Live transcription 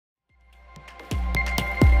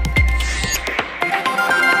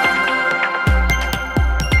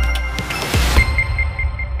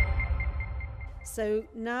So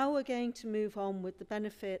now we're going to move on with the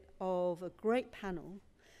benefit of a great panel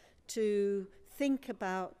to think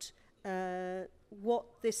about what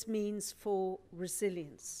this means for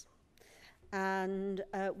resilience. And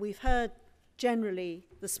we've heard generally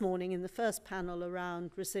this morning in the first panel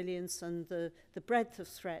around resilience and the breadth of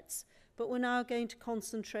threats, but we're now going to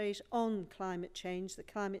concentrate on climate change, the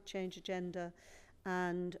climate change agenda,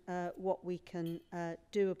 and what we can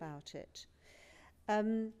do about it.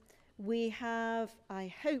 We have,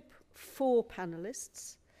 I hope, 4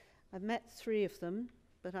 panelists. I've met 3 of them,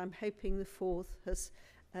 but I'm hoping the 4th has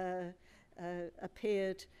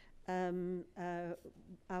appeared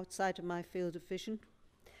outside of my field of vision.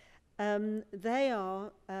 They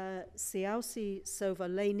are Siausi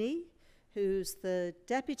Sovaleni, who's the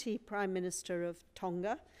Deputy Prime Minister of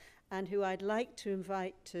Tonga, and who I'd like to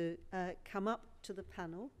invite to come up to the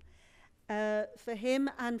panel. For him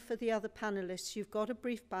and for the other panelists, you've got a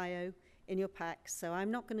brief bio in your packs, so I'm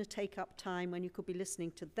not going to take up time when you could be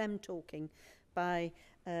listening to them talking by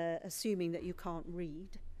assuming that you can't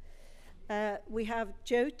read. We have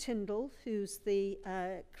Joe Tyndall, who's the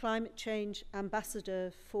Climate Change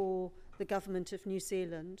Ambassador for the Government of New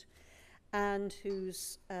Zealand, and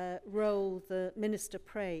whose role the Minister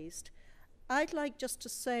praised. I'd like just to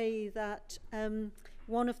say that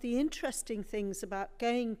one of the interesting things about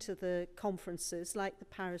going to the conferences, like the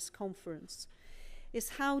Paris conference, is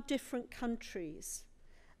how different countries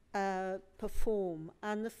perform,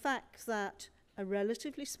 and the fact that a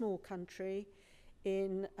relatively small country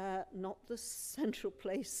in not the central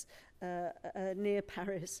place near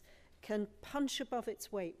Paris can punch above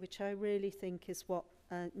its weight, which I really think is what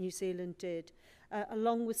New Zealand did,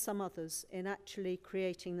 along with some others, in actually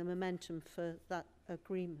creating the momentum for that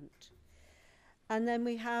agreement. And then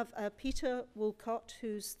we have Peter Woolcott,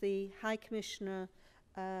 who's the High Commissioner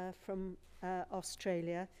from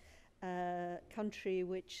Australia, a country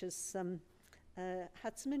which has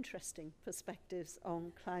had some interesting perspectives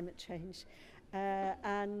on climate change,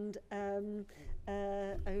 and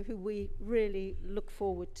who we really look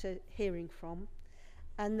forward to hearing from.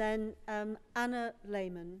 And then Anna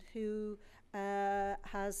Lehman, who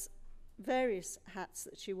has various hats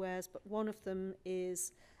that she wears, but one of them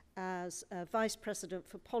is as Vice President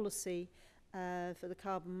for Policy for the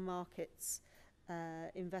Carbon Markets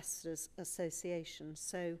Investors Association.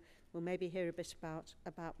 So we'll maybe hear a bit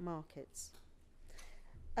about markets.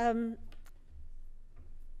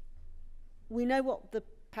 We know what the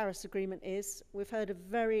Paris Agreement is. We've heard a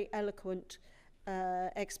very eloquent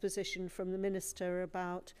exposition from the Minister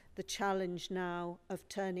about the challenge now of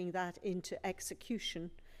turning that into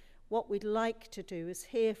execution. What we'd like to do is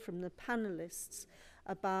hear from the panelists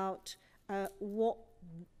about what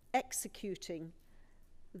executing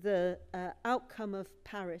the outcome of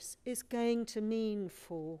Paris is going to mean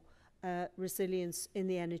for resilience in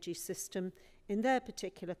the energy system in their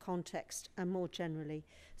particular context and more generally.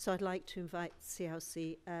 So I'd like to invite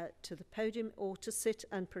Siausi to the podium, or to sit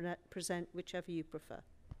and present, whichever you prefer.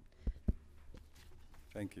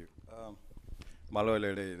 Thank you.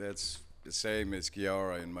 Malolele, that's the same as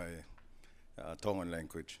Kiara in my Tongan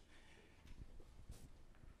language.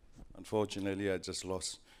 Unfortunately, I just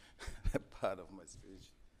lost that part of my speech.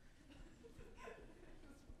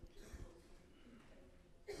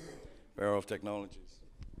 Power of technologies.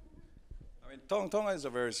 I mean, Tonga is a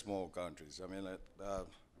very small country. I mean,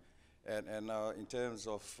 in terms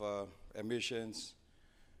of emissions,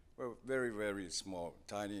 we're very, very small,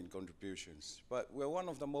 tiny in contributions. But we're one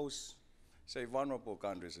of the most, say, vulnerable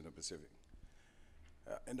countries in the Pacific.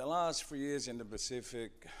 In the last 3 years in the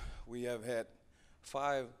Pacific, we have had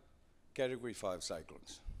 5 Category 5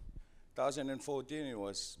 cyclones. 2014, it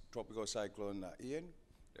was Tropical Cyclone Ian,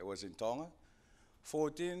 that was in Tonga.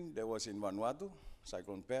 14, that was in Vanuatu,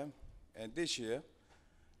 Cyclone Pam. And this year,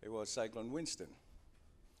 it was Cyclone Winston.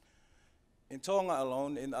 In Tonga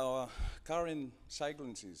alone, in our current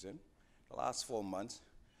cyclone season, the last 4 months,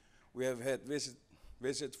 we have had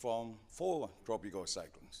visits from 4 tropical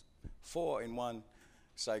cyclones, 4 in one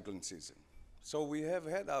cyclone season. So we have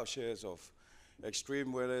had our shares of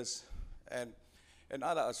extreme weathers and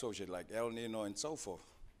other associated like El Nino and so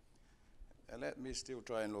forth. And let me still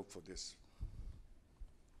try and look for this.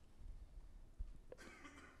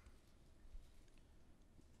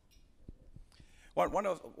 One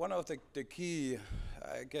of the key,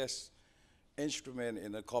 I guess, instrument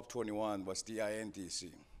in the COP21 was the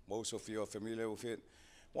INTC. Most of you are familiar with it.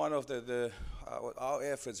 One of our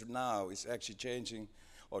efforts now is actually changing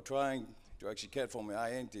or trying to actually get from an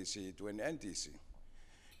INTC to an NTC.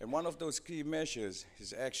 And one of those key measures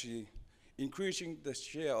is actually increasing the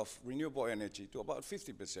share of renewable energy to about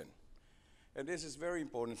 50%. And this is very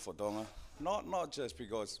important for Tonga not just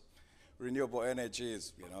because renewable energy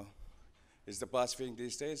is, is the best thing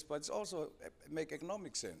these days, but it's also make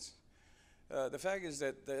economic sense. The fact is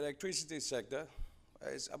that the electricity sector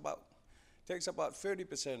takes about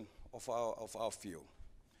 30% of our fuel.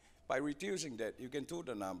 By reducing that, you can do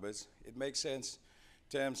the numbers. It makes sense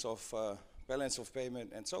in terms of balance of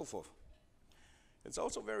payment and so forth. It's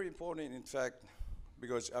also very important, in fact,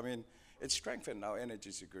 because, it strengthens our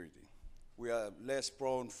energy security. We are less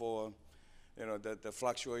prone for, the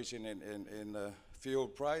fluctuation in fuel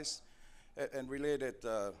price and related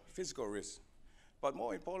physical risks. But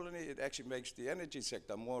more importantly, it actually makes the energy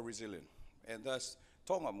sector more resilient, and thus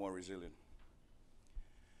Tonga more resilient.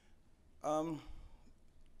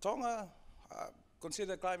 Tonga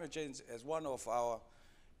consider climate change as one of our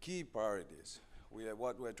key priorities.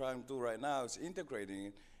 What we're trying to do right now is integrating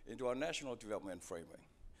it into our national development framework.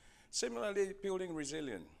 Similarly, building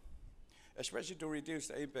resilience, especially to reduce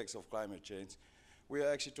the impacts of climate change, we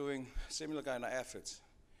are actually doing similar kind of efforts.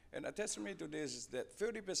 And a testimony to this is that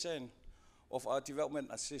 30% of our development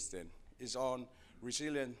assistance is on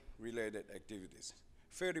resilient-related activities,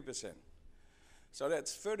 30%. So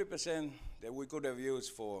that's 30% that we could have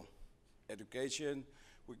used for education,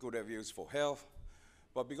 we could have used for health,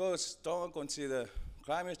 but because Tonga consider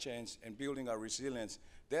climate change and building our resilience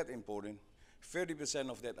that important, 30%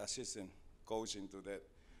 of that assistance goes into that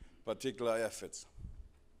particular efforts.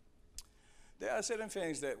 There are certain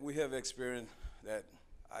things that we have experienced that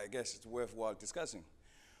I guess it's worthwhile discussing.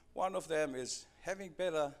 One of them is having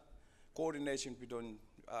better coordination between,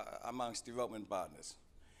 amongst development partners.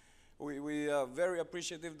 We are very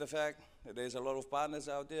appreciative of the fact that there's a lot of partners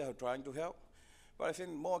out there who are trying to help, but I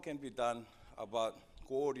think more can be done about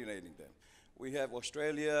coordinating them. We have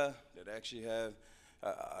Australia that actually have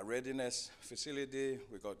a readiness facility.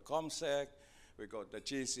 We got COMSEC, we got the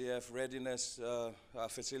GCF readiness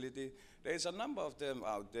facility. There's a number of them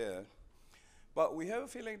out there, but we have a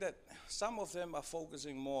feeling that some of them are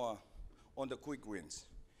focusing more on the quick wins,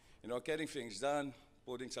 getting things done,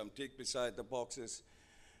 putting some tick beside the boxes.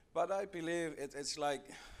 But I believe it's like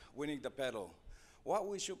winning the battle. What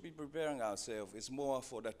we should be preparing ourselves is more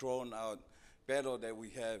for the drawn-out battle that we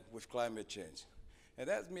have with climate change. And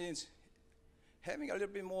that means having a little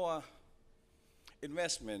bit more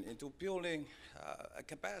investment into building a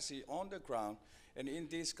capacity on the ground and in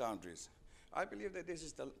these countries. I believe that this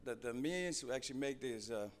is the means to actually make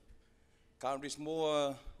these countries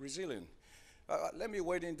more resilient. Let me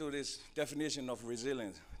wade into this definition of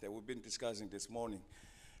resilience that we've been discussing this morning.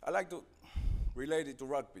 I like to relate it to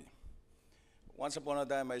rugby. Once upon a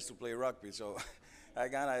time, I used to play rugby, so I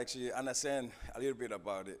can actually understand a little bit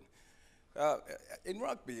about it. In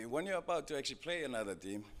rugby, when you're about to actually play another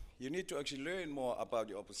team, you need to actually learn more about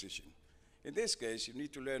the opposition. In this case, you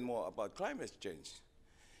need to learn more about climate change.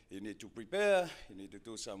 You need to prepare, you need to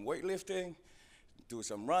do some weightlifting, do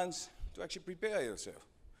some runs to actually prepare yourself.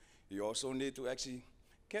 You also need to actually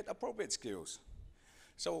get appropriate skills.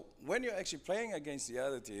 So when you're actually playing against the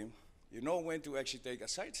other team, you know when to actually take a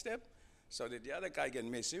side step so that the other guy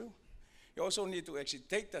can miss you. You also need to actually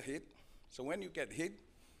take the hit. So when you get hit,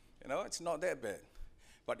 it's not that bad.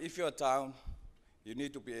 But if you're down, you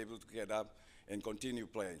need to be able to get up and continue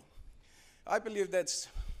playing. I believe that's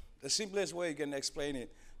the simplest way you can explain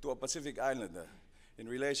it to a Pacific Islander in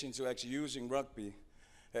relation to actually using rugby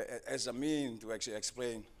as a means to actually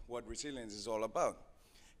explain what resilience is all about.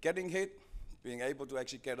 Getting hit, being able to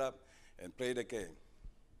actually get up and play the game.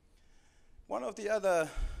 One of the other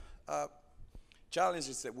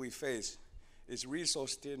challenges that we face is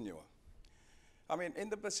resource tenure. In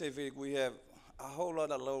the Pacific, we have a whole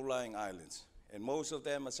lot of low-lying islands, and most of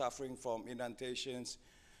them are suffering from inundations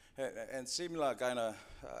and similar kind of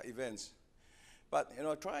events. But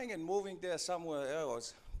trying and moving there somewhere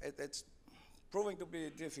else, it's proving to be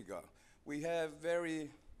difficult. We have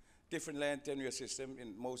very different land tenure system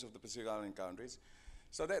in most of the Pacific Island countries.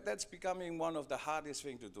 So that's becoming one of the hardest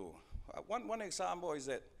things to do. One example is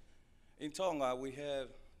that in Tonga, we have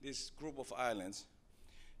this group of islands.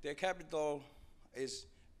 Their capital is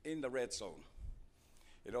in the red zone.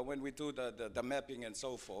 When we do the mapping and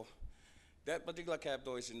so forth, that particular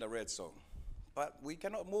capital is in the red zone. But we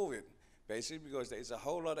cannot move it, basically because there is a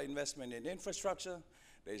whole lot of investment in infrastructure.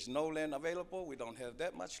 There is no land available. We don't have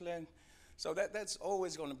that much land. So that's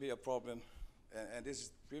always going to be a problem, and this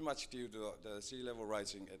is pretty much due to the sea level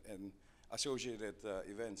rising and associated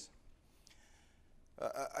events.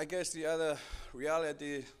 I guess the other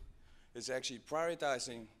reality is actually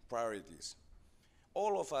prioritizing priorities.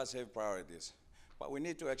 All of us have priorities, but we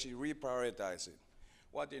need to actually reprioritize it.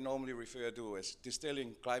 What they normally refer to as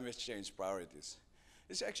distilling climate change priorities.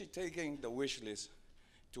 It's actually taking the wish list,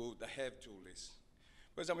 to the have-to list.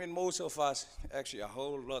 Because I mean, most of us, actually a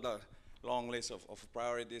whole lot of long list of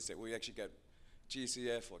priorities that we actually get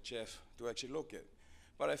GCF or CHEF to actually look at.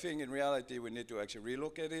 But I think in reality, we need to actually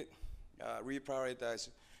relook at it, reprioritize,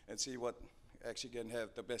 and see what actually can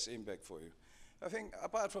have the best impact for you. I think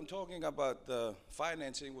apart from talking about the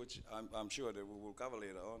financing, which I'm sure that we will cover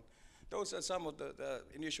later on, those are some of the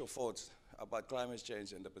initial thoughts about climate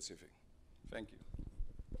change in the Pacific. Thank you.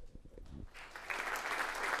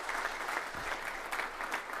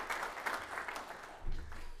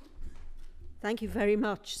 Thank you very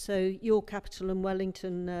much. So your capital and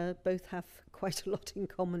Wellington both have quite a lot in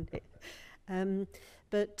common here.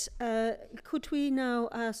 But could we now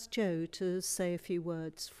ask Jo to say a few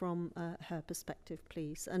words from her perspective,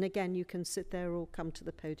 please? And again, you can sit there or come to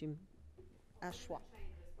the podium. Ashwa.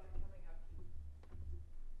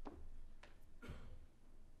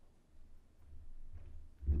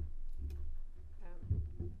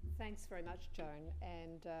 Thanks very much, Joan,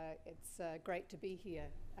 and it's great to be here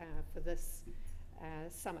for this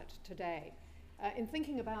summit today. In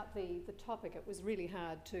thinking about the topic, it was really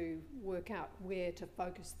hard to work out where to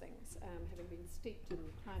focus things. Having been steeped in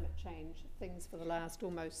climate change things for the last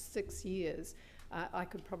almost 6 years, I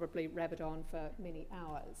could probably rabbit on for many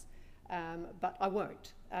hours, but I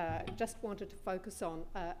won't. Just wanted to focus on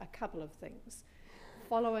a couple of things.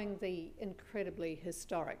 Following the incredibly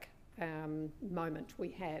historic moment we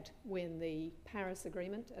had when the Paris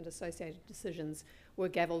Agreement and associated decisions were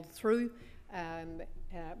gavelled through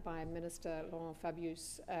by Minister Laurent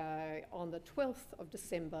Fabius on the 12th of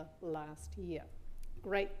December last year.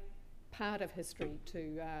 Great part of history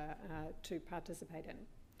to participate in.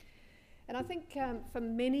 And I think for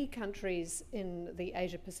many countries in the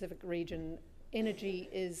Asia-Pacific region, energy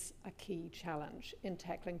is a key challenge in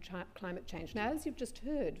tackling climate change. Now, as you've just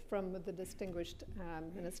heard from the distinguished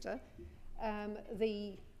Minister,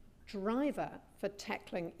 the driver for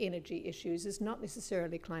tackling energy issues is not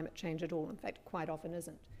necessarily climate change at all. In fact, quite often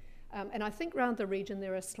isn't. And I think around the region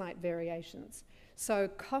there are slight variations. So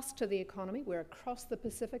cost to the economy, where across the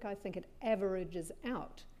Pacific I think it averages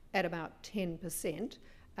out at about 10%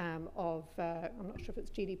 of, I'm not sure if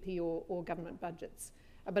it's GDP or government budgets,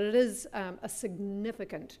 but it is a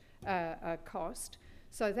significant cost.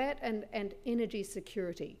 So that and energy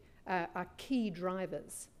security are key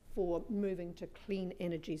drivers for moving to clean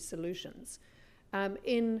energy solutions.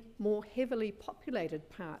 In more heavily populated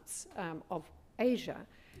parts of Asia,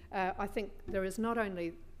 I think there is not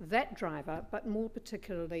only that driver, but more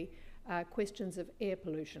particularly questions of air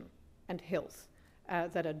pollution and health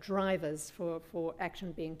that are drivers for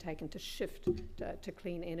action being taken to shift to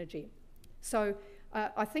clean energy. So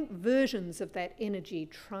I think versions of that energy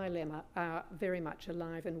trilemma are very much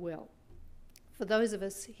alive and well. For those of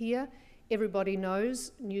us here, everybody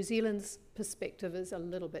knows New Zealand's perspective is a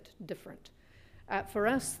little bit different. For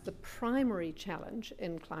us, the primary challenge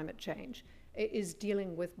in climate change is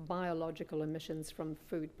dealing with biological emissions from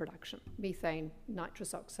food production, methane,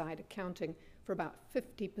 nitrous oxide accounting for about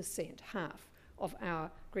 50%, half of our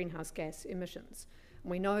greenhouse gas emissions.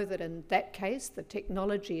 We know that in that case, the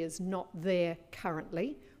technology is not there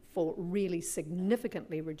currently for really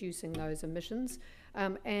significantly reducing those emissions,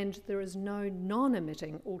 and there is no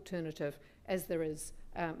non-emitting alternative as there is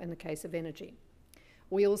in the case of energy.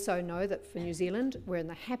 We also know that for New Zealand, we're in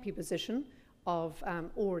the happy position of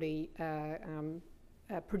already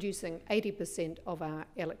producing 80% of our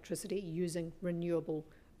electricity using renewable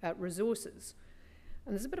resources.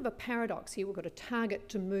 And there's a bit of a paradox here. We've got a target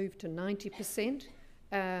to move to 90%,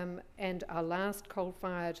 and our last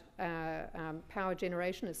coal-fired power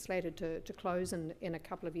generation is slated to close in a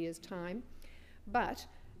couple of years' time. But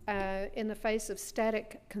in the face of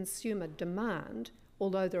static consumer demand,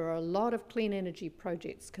 although there are a lot of clean energy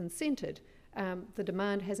projects consented, the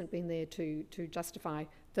demand hasn't been there to justify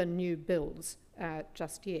the new builds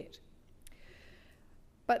just yet.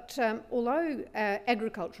 But although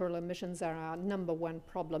agricultural emissions are our #1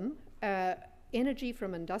 problem, energy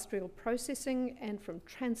from industrial processing and from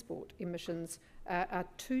transport emissions are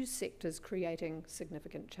two sectors creating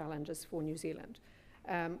significant challenges for New Zealand,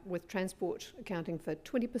 with transport accounting for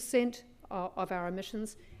 20% of our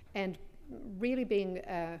emissions and really being,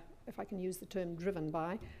 if I can use the term, driven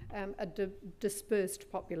by a dispersed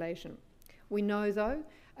population. We know, though,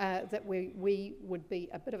 that we would be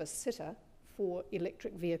a bit of a sitter for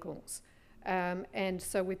electric vehicles. And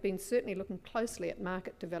so we've been certainly looking closely at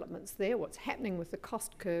market developments there, what's happening with the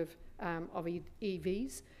cost curve of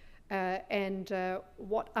EVs, and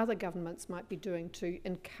what other governments might be doing to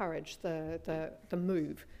encourage the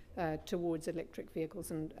move towards electric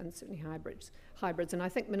vehicles and certainly hybrids. And I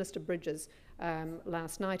think Minister Bridges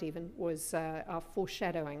last night even was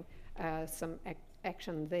foreshadowing some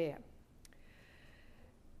action there.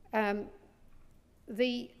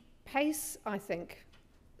 The pace, I think,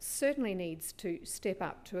 certainly needs to step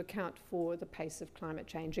up to account for the pace of climate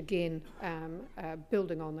change. Again,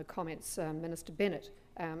 building on the comments Minister Bennett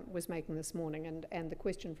was making this morning, and the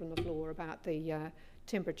question from the floor about the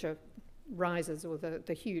temperature rises, or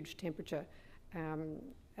the huge temperature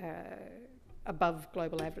above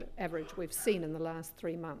global average we've seen in the last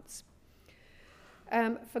 3 months.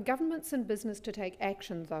 For governments and business to take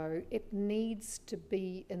action, though, it needs to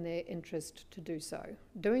be in their interest to do so.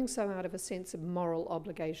 Doing so out of a sense of moral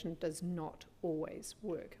obligation does not always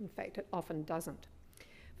work. In fact, it often doesn't.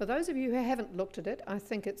 For those of you who haven't looked at it, I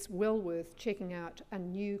think it's well worth checking out a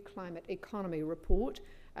new climate economy report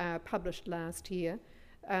published last year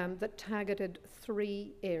that targeted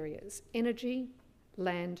 3 areas: energy,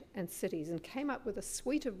 land and cities, and came up with a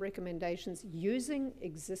suite of recommendations using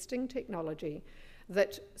existing technology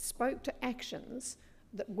that spoke to actions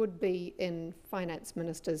that would be in Finance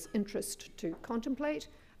Minister's interest to contemplate,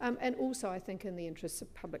 and also, I think, in the interests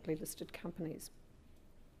of publicly listed companies.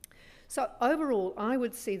 So overall, I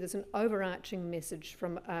would see there's an overarching message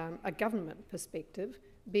from a government perspective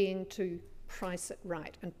being to price it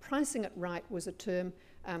right. And pricing it right was a term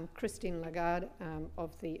Christine Lagarde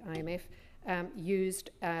of the IMF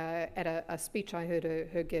used at a speech I heard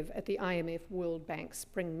her give at the IMF World Bank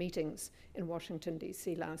spring meetings in Washington,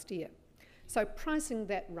 DC last year. So pricing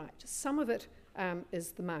that right. Some of it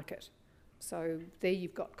is the market. So there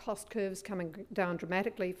you've got cost curves coming down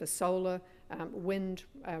dramatically for solar, wind,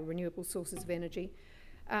 renewable sources of energy.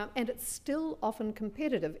 And it's still often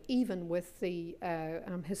competitive, even with the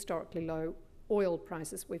historically low oil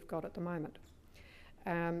prices we've got at the moment.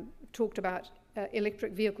 Talked about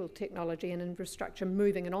electric vehicle technology and infrastructure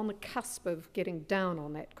moving and on the cusp of getting down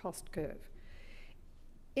on that cost curve.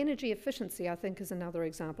 Energy efficiency, I think, is another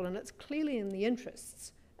example, and it's clearly in the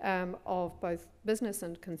interests of both business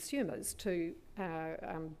and consumers to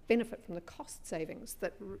benefit from the cost savings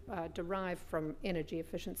that derive from energy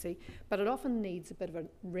efficiency, but it often needs a bit of a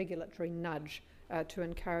regulatory nudge to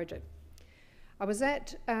encourage it. I was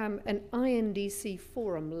at an INDC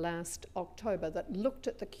forum last October that looked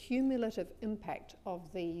at the cumulative impact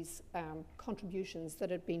of these contributions that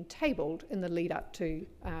had been tabled in the lead up to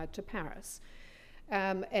Paris.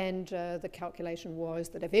 And the calculation was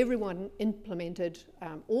that if everyone implemented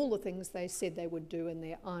all the things they said they would do in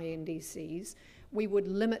their INDCs, we would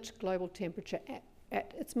limit global temperature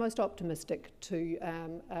at its most optimistic to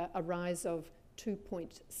a rise of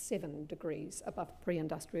 2.7 degrees above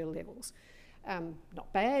pre-industrial levels.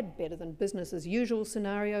 Not bad, better than business as usual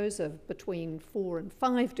scenarios of between 4 and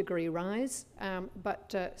 5 degree rise,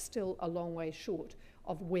 but still a long way short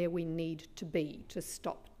of where we need to be to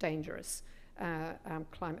stop dangerous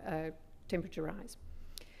temperature rise.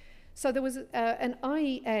 So there was an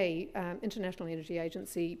IEA, International Energy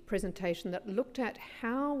Agency, presentation that looked at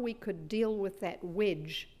how we could deal with that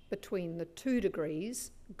wedge between the 2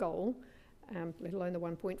 degrees goal, let alone the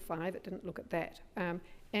 1.5, it didn't look at that,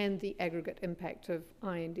 and the aggregate impact of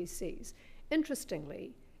INDCs.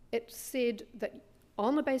 Interestingly, it said that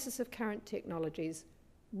on the basis of current technologies,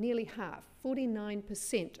 nearly half,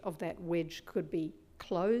 49% of that wedge could be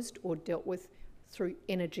closed or dealt with through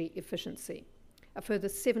energy efficiency. A further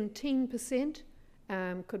 17%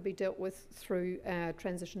 could be dealt with through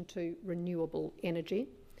transition to renewable energy,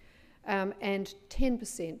 and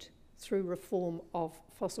 10% through reform of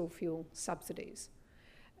fossil fuel subsidies.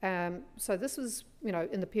 So this was,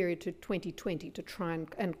 in the period to 2020 to try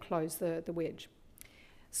and close the wedge.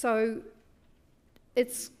 So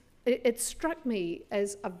it struck me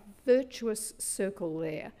as a virtuous circle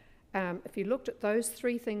there. If you looked at those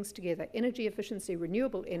 3 things together, energy efficiency,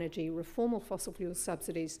 renewable energy, reform of fossil fuel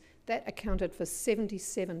subsidies, that accounted for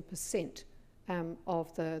 77%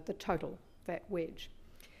 of the total, that wedge.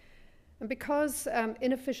 And because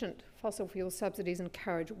inefficient fossil fuel subsidies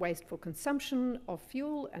encourage wasteful consumption of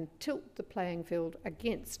fuel and tilt the playing field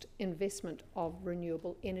against investment of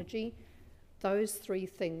renewable energy, those 3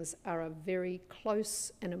 things are a very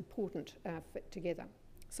close and important fit together.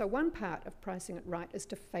 So one part of pricing it right is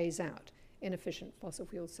to phase out inefficient fossil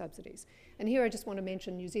fuel subsidies. And here I just want to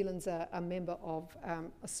mention New Zealand's a member of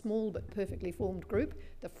a small but perfectly formed group,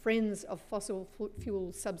 the Friends of Fossil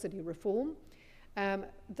Fuel Subsidy Reform,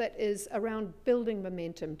 that is around building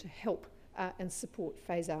momentum to help and support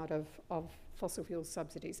phase out of fossil fuel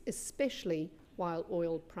subsidies, especially while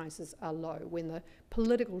oil prices are low, when the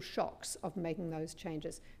political shocks of making those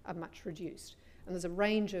changes are much reduced. And there's a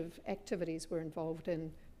range of activities we're involved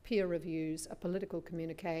in peer reviews, a political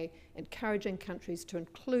communique, encouraging countries to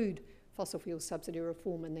include fossil fuel subsidy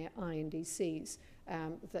reform in their INDCs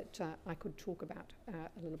that I could talk about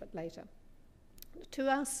a little bit later. To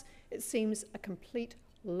us, it seems a complete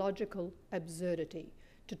logical absurdity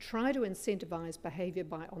to try to incentivise behaviour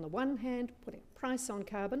by, on the one hand, putting a price on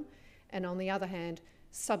carbon, and on the other hand,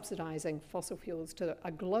 subsidising fossil fuels to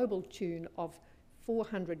a global tune of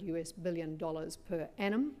 $400 billion per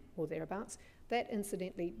annum, or thereabouts. That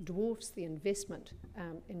incidentally dwarfs the investment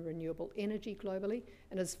in renewable energy globally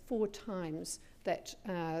and is 4 times that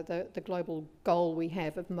the global goal we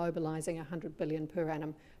have of mobilising $100 billion per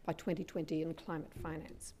annum by 2020 in climate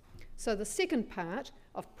finance. So the second part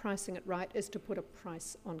of pricing it right is to put a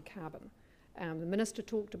price on carbon. The Minister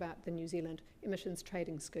talked about the New Zealand Emissions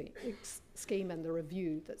Trading Scheme and the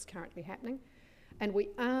review that's currently happening. And we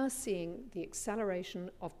are seeing the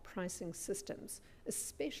acceleration of pricing systems,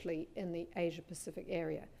 especially in the Asia-Pacific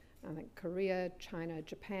area. I think Korea, China,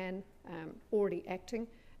 Japan already acting,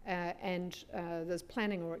 and there's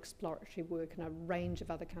planning or exploratory work in a range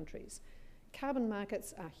of other countries. Carbon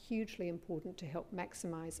markets are hugely important to help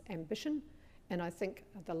maximise ambition, and I think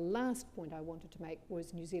the last point I wanted to make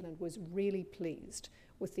was New Zealand was really pleased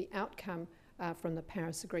with the outcome from the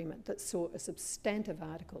Paris Agreement that saw a substantive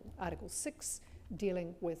article, Article 6,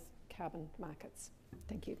 dealing with carbon markets.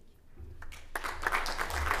 Thank you.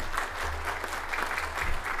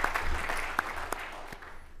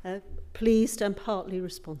 Pleased and partly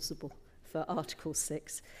responsible for Article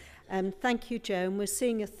 6. Thank you, Joan. We're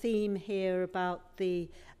seeing a theme here about the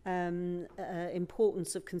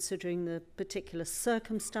importance of considering the particular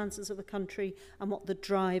circumstances of a country and what the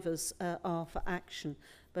drivers are for action.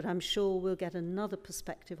 But I'm sure we'll get another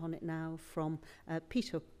perspective on it now from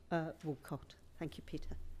Peter Walcott. Thank you,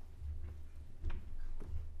 Peter.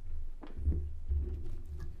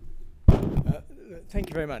 Thank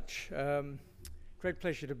you very much. Great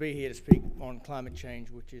pleasure to be here to speak on climate change,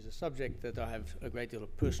 which is a subject that I have a great deal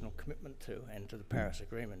of personal commitment to, and to the Paris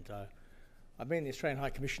Agreement. I've been the Australian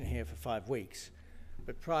High Commissioner here for 5 weeks,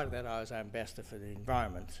 but prior to that I was Ambassador for the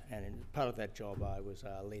Environment, and in part of that job I was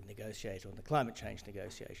lead negotiator on the climate change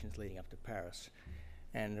negotiations leading up to Paris.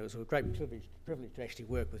 And it was a great privilege to actually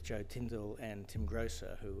work with Joe Tyndall and Tim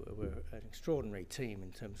Grosser, who were an extraordinary team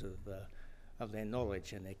in terms of their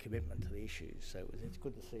knowledge and their commitment to the issues. So it's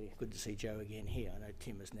good to see Joe again here. I know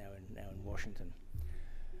Tim is now in Washington.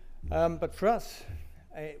 But for us,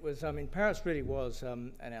 it was Paris really was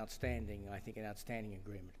an outstanding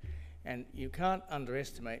agreement. And you can't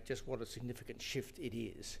underestimate just what a significant shift it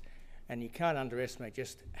is. And you can't underestimate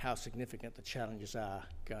just how significant the challenges are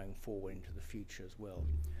going forward into the future as well.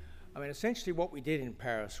 I mean, essentially what we did in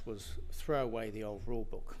Paris was throw away the old rule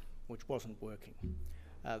book, which wasn't working.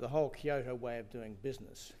 The whole Kyoto way of doing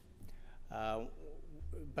business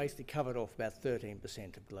basically covered off about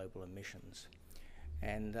 13% of global emissions.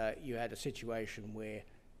 And you had a situation where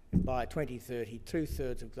by 2030,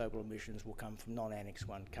 2/3 of global emissions will come from non-Annex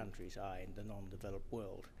I countries, i.e. in the non-developed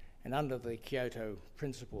world. And under the Kyoto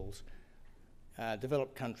principles,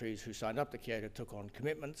 developed countries who signed up to Kyoto took on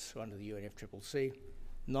commitments under the UNFCCC.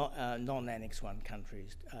 Non-Annex I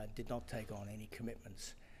countries did not take on any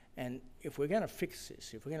commitments. And if we're going to fix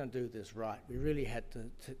this, if we're going to do this right, we really had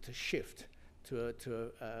to shift to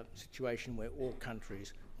a situation where all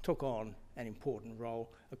countries took on an important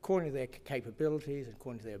role according to their capabilities,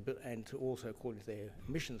 according to also according to their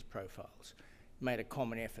emissions profiles, made a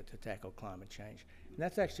common effort to tackle climate change. And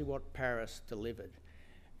that's actually what Paris delivered.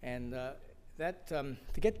 And to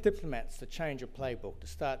get diplomats to change a playbook,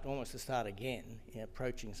 almost to start again,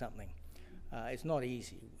 approaching something, it's not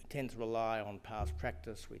easy. We tend to rely on past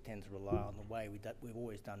practice. We tend to rely on the way we've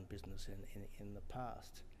always done business in the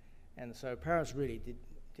past. And so Paris really did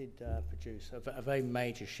produce a very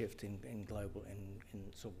major shift in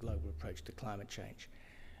sort of global approach to climate change.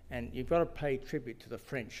 And you've got to pay tribute to the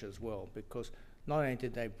French as well, because not only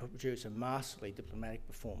did they produce a masterly diplomatic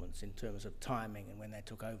performance in terms of timing and when they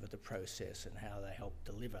took over the process and how they helped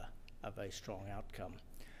deliver a very strong outcome,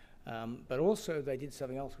 but also they did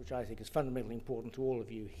something else which I think is fundamentally important to all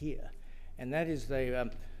of you here, and that is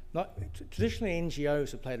traditionally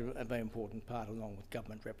NGOs have played a very important part along with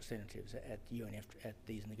government representatives at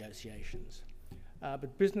these negotiations.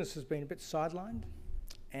 But business has been a bit sidelined,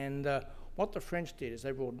 and what the French did is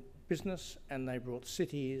they brought business and they brought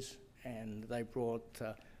cities and they brought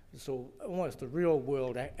almost the real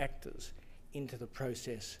world actors into the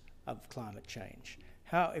process of climate change.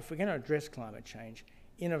 If we're going to address climate change,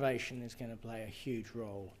 innovation is going to play a huge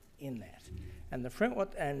role in that. And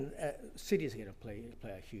cities are going to play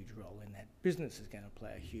a huge role in that. Business is going to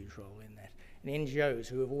play a huge role in that. And NGOs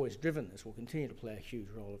who have always driven this will continue to play a huge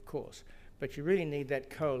role, of course. But you really need that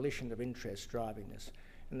coalition of interests driving this.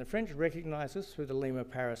 And the French recognise this through the Lima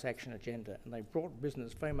Paris Action Agenda, and they brought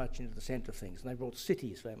business very much into the centre of things, and they brought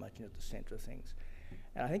cities very much into the centre of things.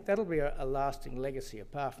 And I think that'll be a lasting legacy,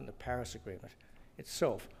 apart from the Paris Agreement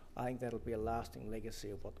itself. I think that'll be a lasting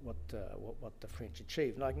legacy of what the French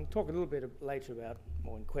achieved. And I can talk a little bit later about,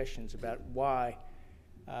 more in questions, about why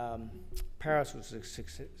Paris was a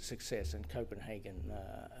success and Copenhagen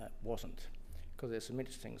wasn't, because there's some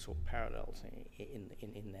interesting sort of parallels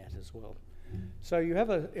in that as well. So you have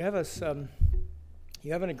an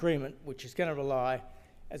agreement which is going to rely,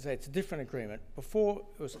 as I say, it's a different agreement. Before,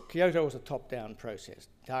 Kyoto was a top-down process.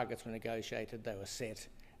 Targets were negotiated, they were set,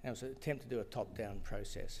 and it was an attempt to do a top-down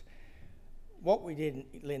process. What we did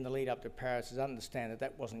in the lead up to Paris is understand that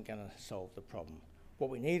that wasn't going to solve the problem. What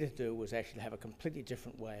we needed to do was actually have a completely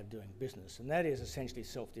different way of doing business, and that is essentially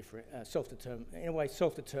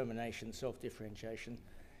self-determination, self-differentiation.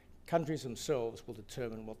 Countries themselves will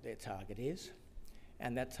determine what their target is,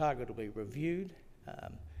 and that target will be reviewed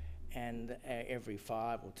every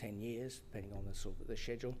 5 or 10 years, depending on the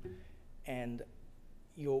schedule. And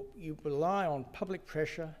you rely on public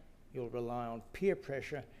pressure, you'll rely on peer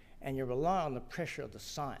pressure, and you rely on the pressure of the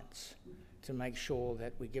science to make sure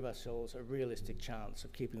that we give ourselves a realistic chance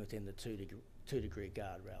of keeping within the 2-degree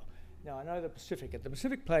guardrail. Now, I know the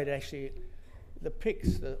Pacific played actually, the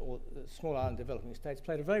PICs, or the Small Island Developing States,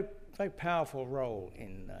 played a very, very powerful role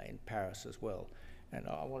in Paris as well. And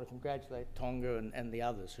I want to congratulate Tonga and the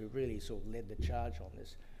others who really sort of led the charge on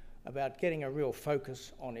this, about getting a real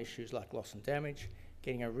focus on issues like loss and damage,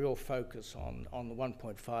 getting a real focus on the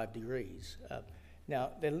 1.5 degrees. Now,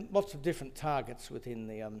 there are lots of different targets within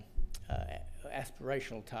the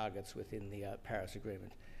aspirational targets within the Paris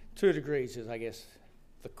Agreement. 2 degrees is, I guess,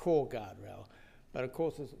 the core guardrail. But of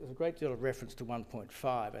course, there's a great deal of reference to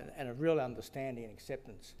 1.5 and a real understanding and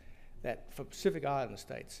acceptance that for Pacific Island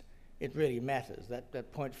states, it really matters. That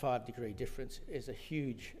 0.5 degree difference is a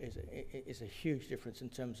huge difference in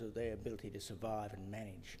terms of their ability to survive and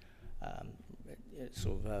manage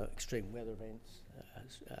extreme weather events,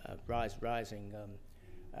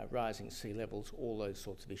 rising sea levels, all those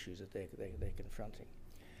sorts of issues that they're confronting.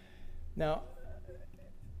 Now,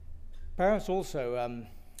 Paris also,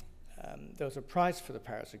 there was a price for the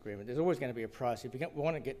Paris Agreement. There's always going to be a price. If you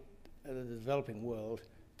want to get the developing world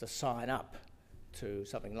to sign up to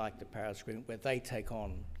something like the Paris Agreement, where they take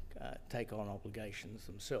on obligations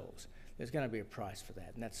themselves, there's going to be a price for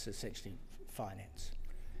that, and that's essentially finance.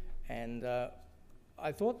 And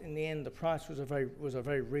I thought in the end the price was a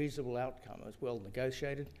very reasonable outcome. It was well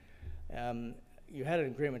negotiated. You had an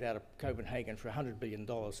agreement out of Copenhagen for $100 billion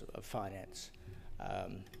of finance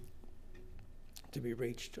to be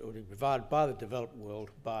reached or to be provided by the developed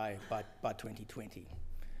world by 2020.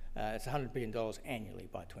 It's $100 billion annually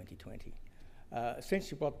by 2020.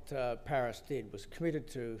 Essentially what Paris did was committed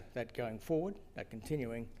to that going forward, that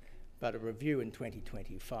continuing, but a review in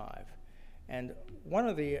 2025. And one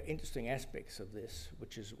of the interesting aspects of this,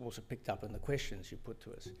 which is also picked up in the questions you put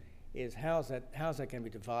to us, is how's that going to be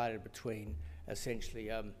divided between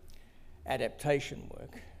essentially adaptation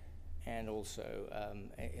work and also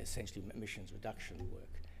essentially emissions reduction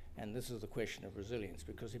work. And this is the question of resilience,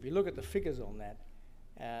 because if you look at the figures on that,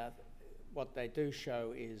 what they do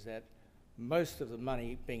show is that most of the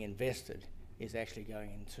money being invested is actually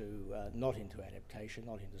going into, not into adaptation,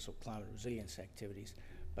 not into sort of climate resilience activities,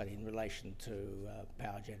 but in relation to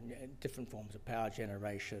different forms of power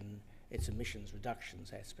generation, its emissions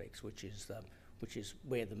reductions aspects, which is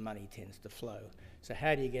where the money tends to flow. So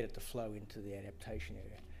how do you get it to flow into the adaptation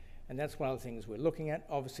area? And that's one of the things we're looking at.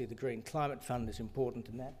 Obviously, the Green Climate Fund is important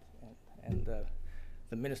in that, and the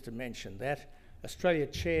Minister mentioned that. Australia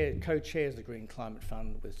co-chairs the Green Climate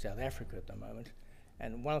Fund with South Africa at the moment.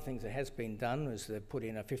 And one of the things that has been done is they've put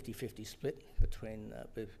in a 50-50 split between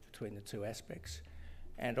the two aspects.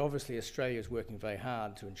 And obviously Australia is working very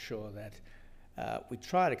hard to ensure that we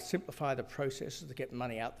try to simplify the processes to get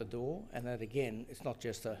money out the door, and that again, it's not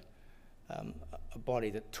just a body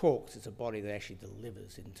that talks, it's a body that actually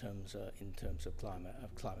delivers in terms of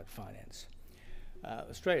climate finance.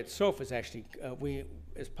 Australia itself is actually,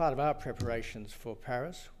 as part of our preparations for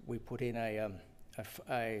Paris, we put in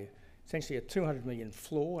essentially a $200 million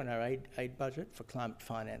floor in our aid budget for climate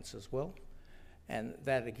finance as well. And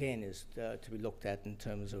that again is to be looked at in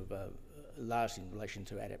terms of largely in relation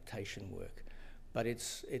to adaptation work. But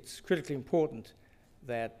it's critically important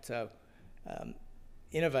that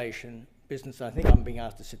innovation business. I think I'm being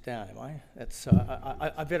asked to sit down, am I? That's,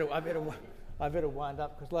 I better wind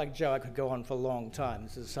up, because like Joe, I could go on for a long time.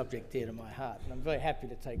 This is a subject dear to my heart, and I'm very happy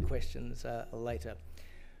to take questions later.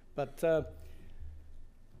 But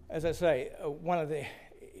as I say, one of the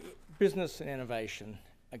business and innovation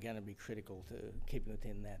are going to be critical to keeping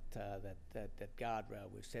within that guardrail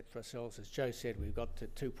we've set for ourselves. As Joe said, we've got to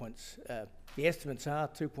 2 points. The estimates are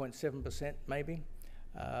 2.7%, maybe.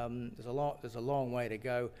 There's a long way to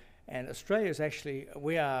go, and Australia's actually,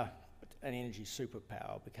 we are an energy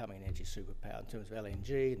superpower, becoming an energy superpower in terms of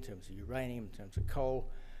LNG, in terms of uranium, in terms of coal,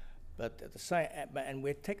 but at the same, and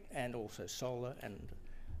we're and also solar, and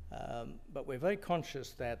but we're very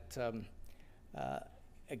conscious that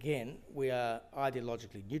again, we are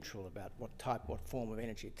ideologically neutral about what form of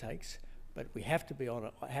energy it takes, but we have to be on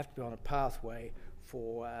a pathway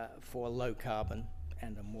for low carbon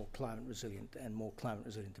and a more climate resilient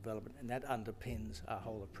development, and that underpins our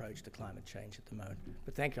whole approach to climate change at the moment.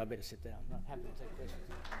 But thank you. I better sit down. I'm happy to take questions.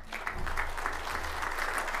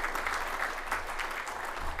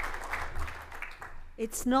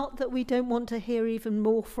 It's not that we don't want to hear even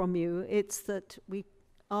more from you. It's that we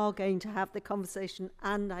are going to have the conversation,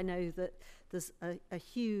 and I know that there's a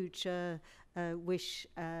huge wish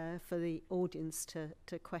for the audience to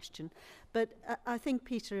question. But I think,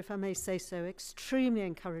 Peter, if I may say so, extremely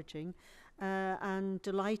encouraging and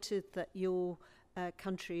delighted that your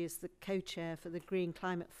country is the co-chair for the Green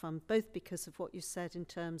Climate Fund, both because of what you said in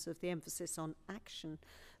terms of the emphasis on action,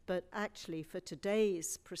 but actually for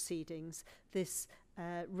today's proceedings, this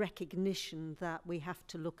recognition that we have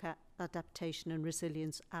to look at adaptation and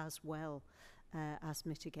resilience as well as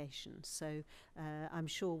mitigation. So I'm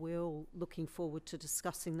sure we're all looking forward to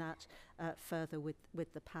discussing that further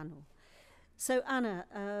with the panel. So Anna,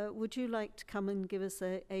 would you like to come and give us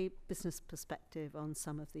a business perspective on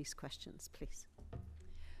some of these questions, please?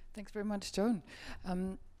 Thanks very much, Joan.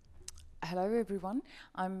 Hello, everyone.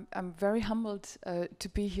 I'm very humbled to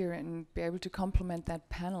be here and be able to complement that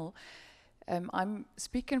panel. I'm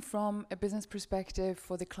speaking from a business perspective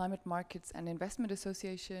for the Climate Markets and Investment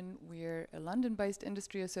Association. We're a London-based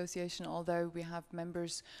industry association, although we have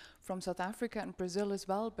members from South Africa and Brazil as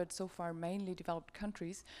well, but so far mainly developed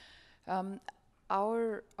countries.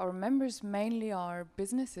 Our members mainly are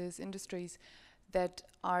businesses, industries that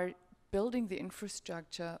are building the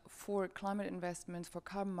infrastructure for climate investments, for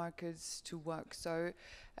carbon markets to work. So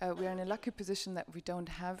we are in a lucky position that we don't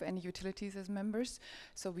have any utilities as members,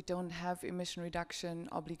 so we don't have emission reduction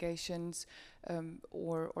obligations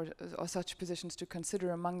or such positions to consider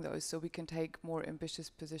among those, so we can take more ambitious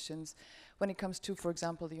positions when it comes to, for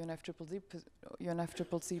example, the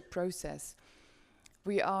UNFCCC process.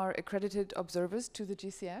 We are accredited observers to the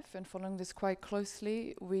GCF, and following this quite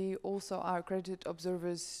closely, we also are accredited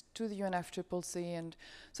observers to the UNFCCC and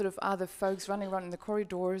sort of other folks running around in the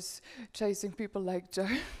corridors, chasing people like Joe,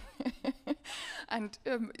 and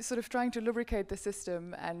sort of trying to lubricate the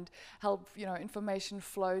system and help, information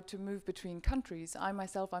flow to move between countries. I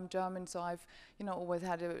myself, I'm German, so I've, always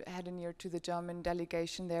had an ear to the German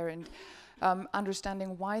delegation there, and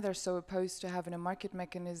understanding why they're so opposed to having a market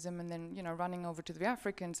mechanism, and then running over to the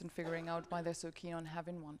Africans and figuring out why they're so keen on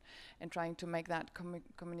having one, and trying to make that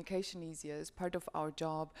communication easier as part of our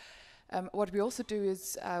job. What we also do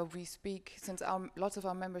is we speak, since lots of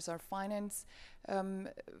our members are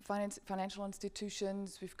financial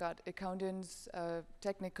institutions, we've got accountants,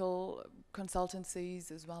 technical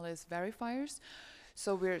consultancies, as well as verifiers.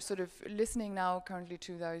 So we're sort of listening now currently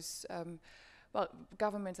to those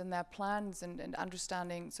governments and their plans, and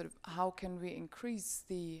understanding sort of how can we increase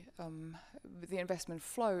the investment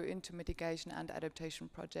flow into mitigation and adaptation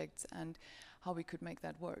projects, and how we could make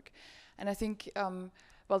that work. And I think,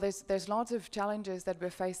 there's lots of challenges that we're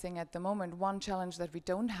facing at the moment. One challenge that we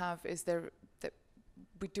don't have is that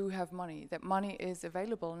we do have money, that money is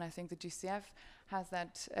available, and I think the GCF has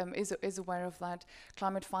that, is aware of that.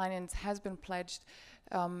 Climate finance has been pledged,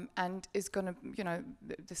 and is going to,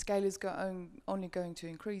 the scale is only going to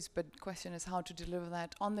increase, but the question is how to deliver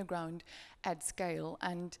that on the ground at scale.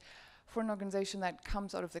 And for an organization that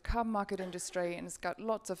comes out of the carbon market industry and has got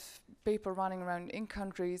lots of people running around in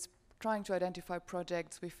countries trying to identify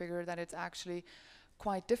projects, we figure that it's actually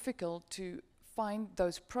quite difficult to find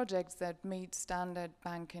those projects that meet standard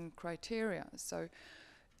banking criteria. So,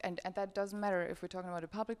 and that doesn't matter if we're talking about a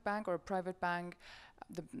public bank or a private bank.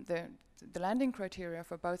 The lending criteria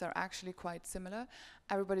for both are actually quite similar.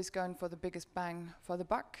 Everybody's going for the biggest bang for the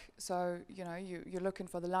buck. So you're looking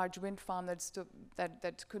for the large wind farm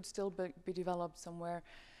that could still be developed somewhere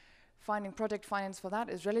finding project finance for that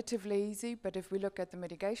is relatively easy, but if we look at the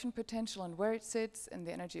mitigation potential and where it sits in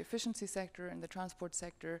the energy efficiency sector and the transport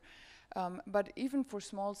sector, but even for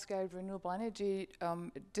small-scale renewable energy,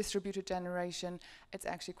 distributed generation, it's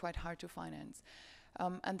actually quite hard to finance.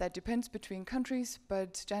 And that depends between countries,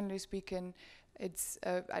 but generally speaking, it's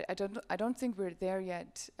I don't think we're there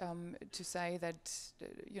yet to say that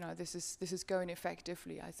this is going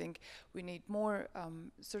effectively. I think we need more,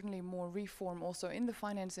 certainly more reform also in the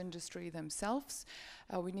finance industry themselves.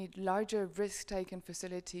 We need larger risk-taking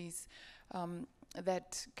facilities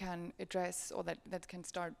that can address or that can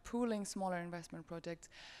start pooling smaller investment projects.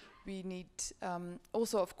 We need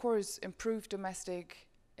also, of course, improved domestic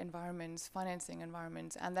environments, financing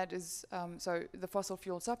environments, and that is so the fossil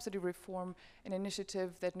fuel subsidy reform, an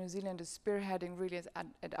initiative that New Zealand is spearheading, really is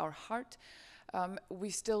at our heart. We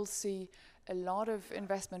still see a lot of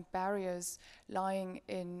investment barriers lying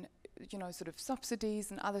in sort of subsidies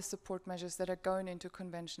and other support measures that are going into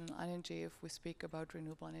conventional energy if we speak about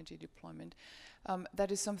renewable energy deployment. That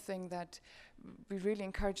is something that we really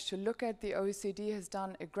encourage to look at. The OECD has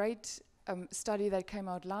done a great study that came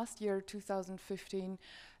out last year, 2015,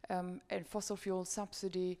 a fossil fuel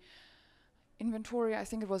subsidy inventory, I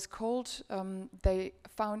think it was called. They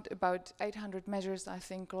found about 800 measures, I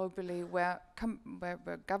think, globally where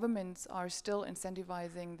governments are still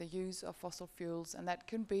incentivizing the use of fossil fuels, and that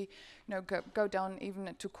can be, go down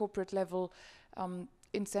even to corporate level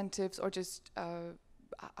incentives, or just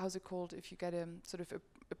how's it called if you get a sort of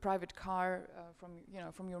a private car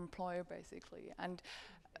from your employer, basically, and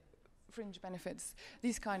fringe benefits,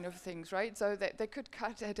 these kind of things, right? So they could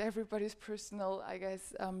cut at everybody's personal, I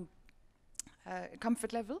guess,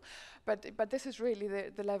 comfort level, but this is really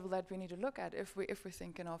the level that we need to look at if we're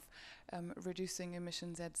thinking of reducing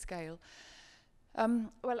emissions at scale.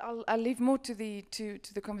 Well, I'll leave more to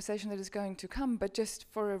the conversation that is going to come, but just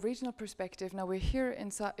for a regional perspective, now we're here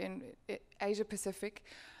in Asia Pacific.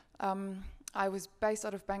 I was based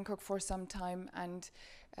out of Bangkok for some time and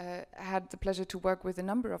had the pleasure to work with a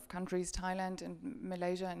number of countries, Thailand and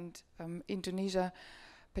Malaysia and Indonesia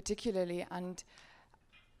particularly, and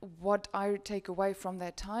what I take away from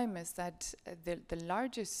that time is that the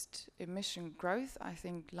largest emission growth, I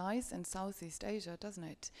think, lies in Southeast Asia, doesn't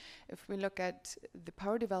it? If we look at the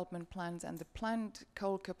power development plans and the planned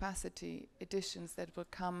coal capacity additions that will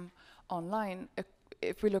come online,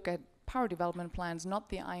 if we look at power development plans, not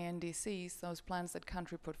the INDCs, those plans that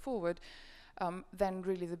country put forward, then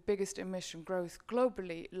really the biggest emission growth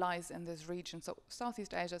globally lies in this region. So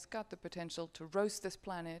Southeast Asia's got the potential to roast this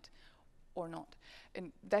planet or not.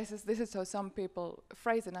 And this is how some people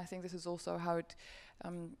phrase it, and I think this is also how it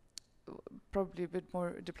probably a bit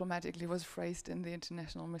more diplomatically was phrased in the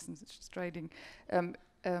International Emissions Trading, the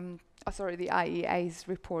IEA's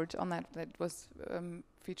report on that was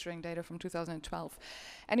featuring data from 2012.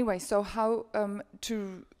 Anyway, so how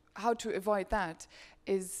to avoid that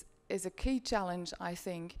is a key challenge, I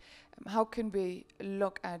think. How can we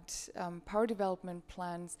look at power development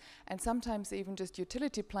plans, and sometimes even just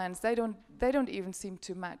utility plans? They don't even seem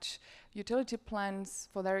to match. Utility plans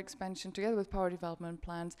for their expansion together with power development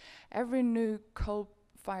plans. Every new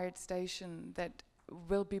coal-fired station that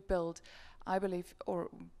will be built, I believe, or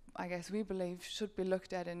I guess we believe, should be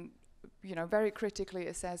looked at and very critically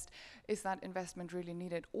assessed. Is that investment really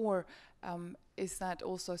needed, or is that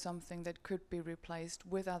also something that could be replaced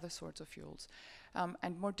with other sorts of fuels?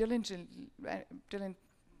 And more diligently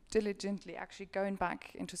actually going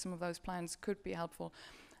back into some of those plans could be helpful.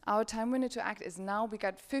 Our time window to act is now. We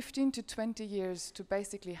got 15 to 20 years to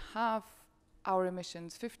basically halve our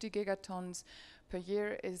emissions. 50 gigatons per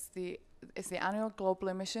year is the annual global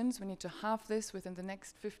emissions. We need to halve this within the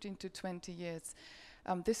next 15 to 20 years.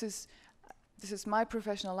 This is my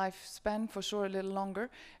professional lifespan, for sure, a little longer.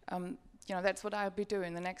 That's what I'll be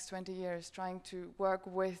doing the next 20 years, trying to work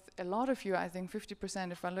with a lot of you. I think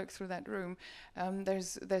 50%, if I look through that room,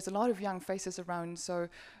 there's a lot of young faces around, so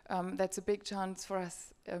that's a big chance for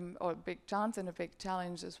us, or a big chance and a big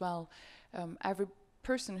challenge as well. Every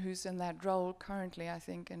person who's in that role currently, I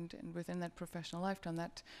think, and within that professional lifetime,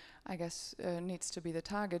 that, I guess, needs to be the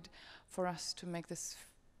target for us to make this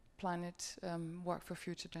planet work for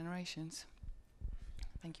future generations.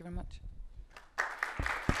 Thank you very much.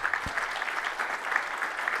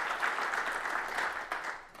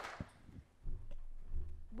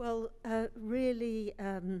 Well, really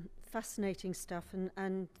fascinating stuff,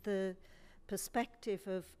 and the perspective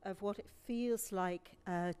of what it feels like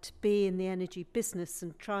to be in the energy business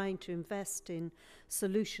and trying to invest in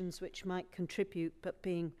solutions which might contribute, but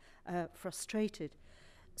being frustrated.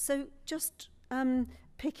 So just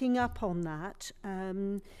picking up on that,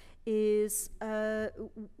 is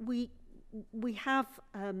we have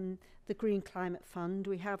the Green Climate Fund,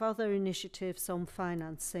 we have other initiatives on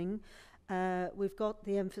financing, we've got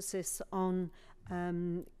the emphasis on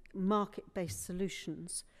market-based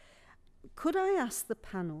solutions. Could I ask the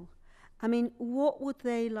panel, I mean, what would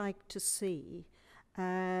they like to see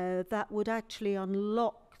that would actually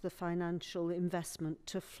unlock the financial investment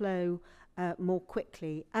to flow more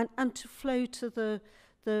quickly and to flow to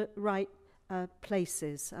the right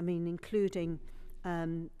places? I mean, including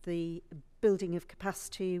the building of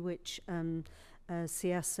capacity, which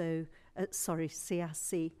CSC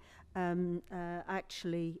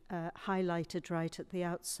actually highlighted right at the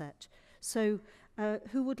outset. So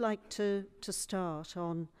who would like to start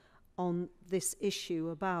on this issue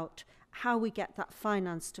about how we get that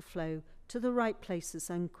finance to flow to the right places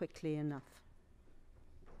and quickly enough?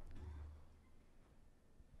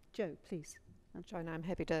 Jo, please. Joan, I'm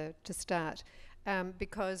happy to start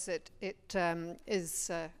because it is,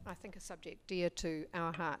 I think, a subject dear to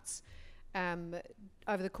our hearts.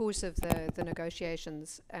 Over the course of the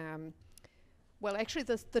negotiations, well, actually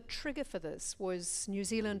the trigger for this was New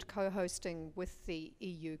Zealand co-hosting with the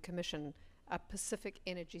EU Commission a Pacific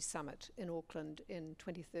Energy Summit in Auckland in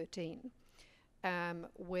 2013,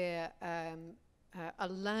 where a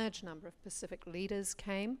large number of Pacific leaders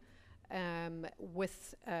came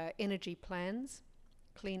with energy plans,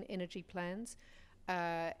 clean energy plans,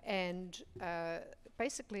 and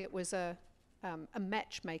basically it was a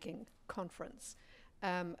matchmaking conference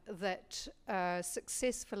that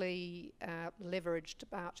successfully leveraged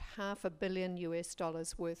about $500 million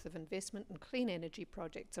worth of investment in clean energy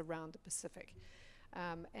projects around the Pacific.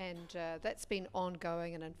 And that's been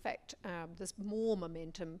ongoing, and in fact there's more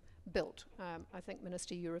momentum built. I think,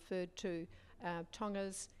 Minister, you referred to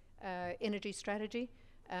Tonga's energy strategy,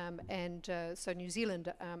 and so New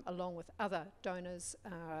Zealand, along with other donors,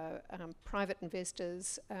 private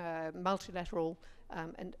investors, multilateral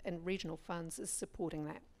and regional funds, is supporting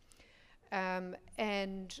that.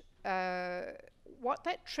 And what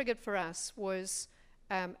that triggered for us was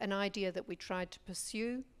an idea that we tried to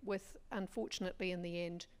pursue with, unfortunately in the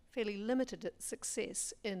end, fairly limited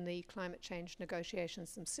success in the climate change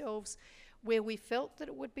negotiations themselves, where we felt that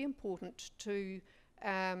it would be important to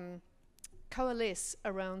coalesce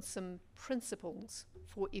around some principles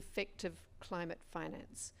for effective climate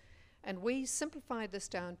finance. And we simplified this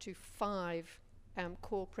down to 5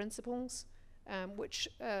 core principles, which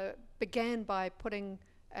began by putting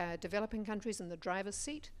developing countries in the driver's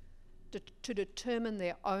seat to determine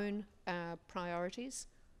their own priorities,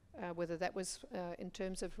 whether that was in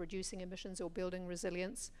terms of reducing emissions or building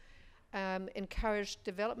resilience, encouraged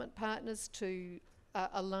development partners to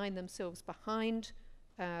align themselves behind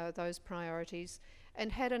those priorities,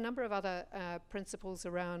 and had a number of other principles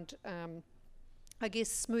around, I guess,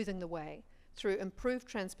 smoothing the way through improved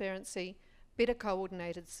transparency, better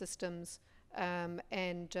coordinated systems,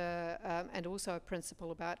 and also a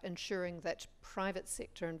principle about ensuring that private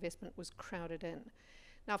sector investment was crowded in.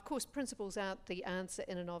 Now, of course, principles aren't the answer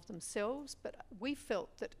in and of themselves, but we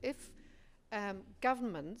felt that if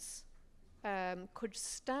governments could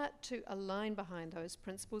start to align behind those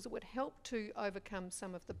principles, it would help to overcome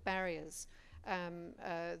some of the barriers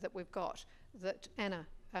that we've got, that Anna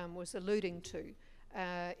was alluding to,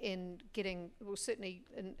 in getting, well, certainly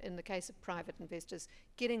in the case of private investors,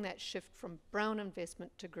 getting that shift from brown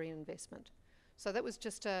investment to green investment. So that was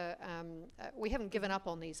just we haven't given up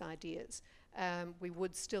on these ideas. We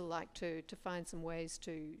would still like to find some ways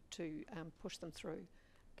to push them through.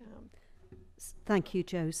 Thank you,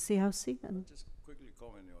 Jo. CLC? Just quickly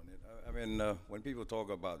commenting on it. I mean, when people talk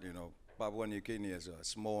about, Papua New Guinea as a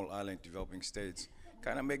small island developing states,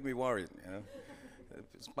 kind of make me worried,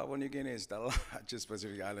 Papua New Guinea is the largest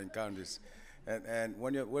Pacific Island countries. And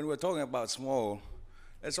when we're talking about small,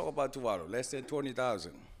 let's talk about Tuvalu, less than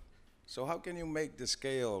 20,000. So how can you make the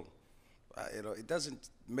scale, it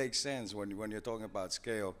doesn't make sense when you're talking about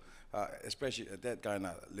scale, especially at that kind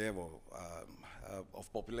of level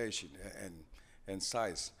of population and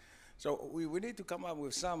size. So we need to come up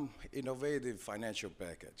with some innovative financial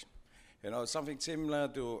package. Something similar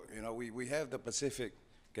to, we have the Pacific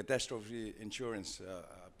Catastrophe Insurance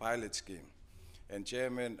Pilot Scheme. And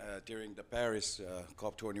Chairman, during the Paris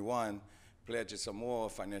COP21, pledged some more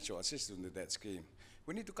financial assistance to that scheme.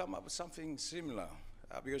 We need to come up with something similar,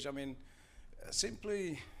 because,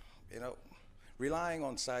 simply, relying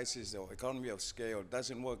on sizes or economy of scale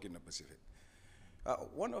doesn't work in the Pacific.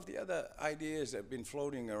 One of the other ideas that have been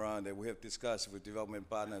floating around that we have discussed with development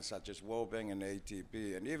partners such as World Bank and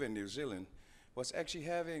ATP and even New Zealand was actually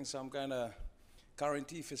having some kind of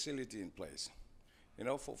guarantee facility in place. You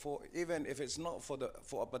know, for even if it's not for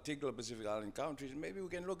a particular Pacific Island country, maybe we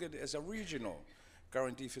can look at it as a regional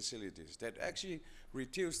guarantee facilities that actually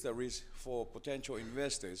reduce the risk for potential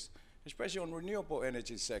investors, especially on renewable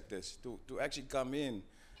energy sectors, to actually come in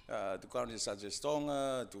to countries such as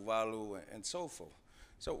Tonga, Tuvalu, and so forth.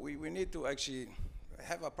 So we need to actually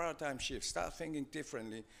have a paradigm shift, start thinking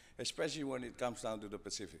differently, especially when it comes down to the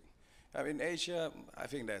Pacific. In Asia, I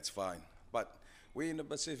think that's fine, but we in the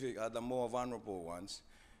Pacific are the more vulnerable ones,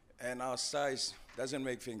 and our size doesn't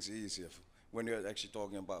make things easier when you're actually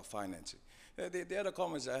talking about financing. The other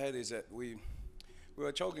comments I had is that we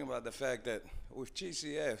were talking about the fact that with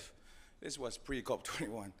GCF, this was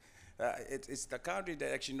pre-COP21, it's the country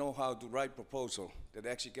that actually know how to write proposal that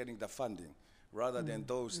actually getting the funding, rather than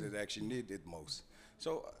those that actually need it most.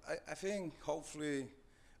 So I think hopefully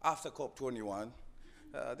after COP21,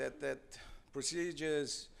 that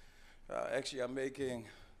procedures actually are making,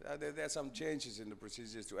 there are some changes in the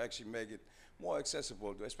procedures to actually make it more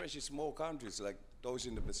accessible to especially small countries like those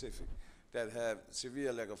in the Pacific that have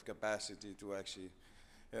severe lack of capacity to actually,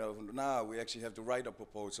 now we actually have to write a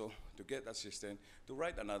proposal to get assistance, to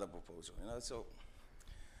write another proposal, so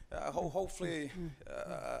hopefully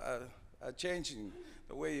changing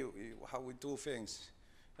the way how we do things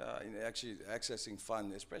in actually accessing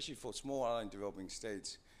funds, especially for small island developing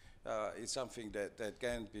states, is something that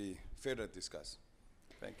can be further discussed.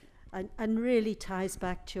 Thank you. And really ties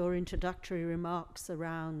back to your introductory remarks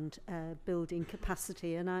around building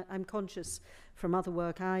capacity. And I'm conscious from other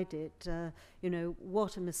work I did,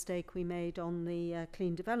 what a mistake we made on the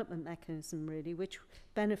clean development mechanism, really, which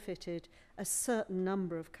benefited a certain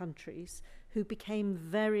number of countries who became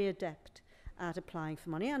very adept at applying for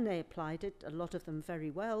money, and they applied it, a lot of them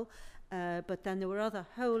very well, but then there were other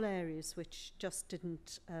whole areas which just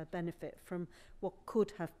didn't benefit from what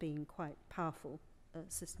could have been quite powerful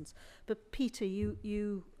assistance. But Peter,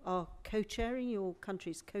 you are co-chairing, your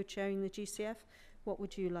country's co-chairing the GCF. What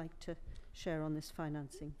would you like to share on this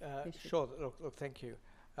financing issue? Sure, look, thank you.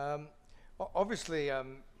 Obviously,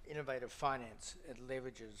 innovative finance, it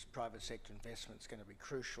leverages private sector investment. It's going to be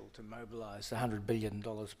crucial to mobilise the $100 billion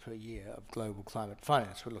per year of global climate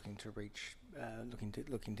finance we're looking to reach,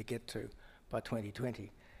 looking to get to by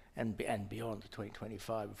 2020 and beyond to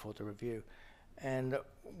 2025 before the review. And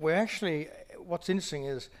we're actually, what's interesting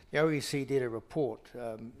is the OECD did a report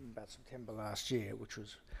about September last year,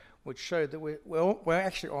 which showed that we're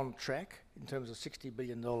actually on track in terms of $60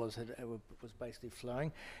 billion that was basically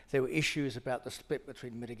flowing. There were issues about the split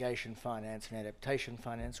between mitigation finance and adaptation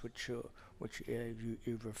finance, which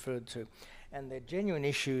you've referred to. And there are genuine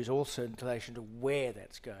issues also in relation to where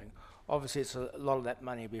that's going. Obviously, it's a lot of that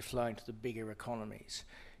money will be flowing to the bigger economies,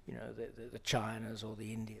 the Chinas or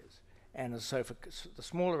the Indias. And so for the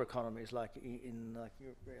smaller economies like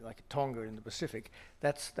Tonga in the Pacific,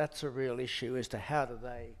 that's a real issue as to how do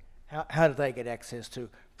they get access to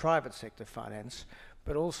private sector finance,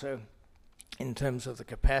 but also in terms of the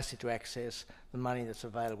capacity to access the money that's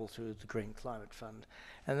available through the Green Climate Fund.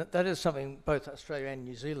 And that is something both Australia and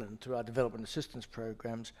New Zealand, through our development assistance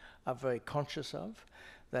programs, are very conscious of,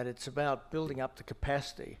 that it's about building up the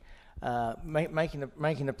capacity, making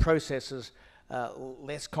the processes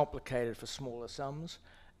less complicated for smaller sums,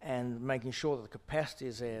 and making sure that the capacity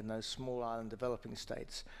is there in those small island developing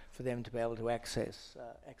states for them to be able to access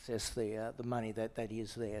the money that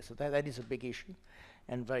is there. So that is a big issue,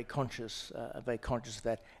 and very conscious of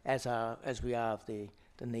that, as we are of the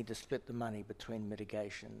need to split the money between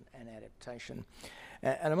mitigation and adaptation.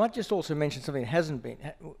 And I might just also mention something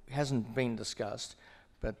that hasn't been discussed,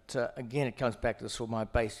 but again, it comes back to sort of my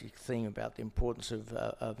basic theme about the importance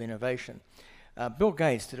of innovation. Bill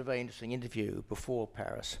Gates did a very interesting interview before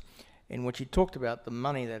Paris, in which he talked about the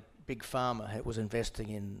money that Big Pharma was investing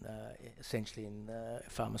in, essentially in the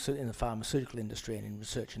pharmaceutical industry and in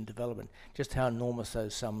research and development, just how enormous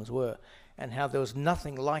those sums were, and how there was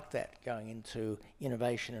nothing like that going into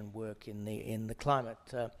innovation and work in the climate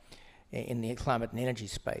and energy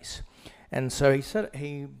space. And so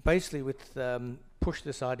he basically pushed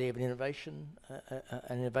this idea of an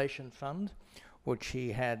innovation fund, which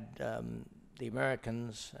he had the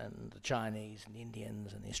Americans and the Chinese and the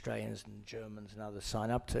Indians and the Australians and the Germans and others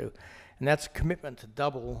sign up to, and that's a commitment to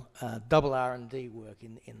double R&D work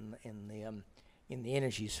in the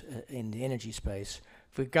energy space,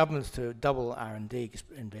 for governments to double R&D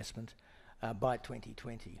investment by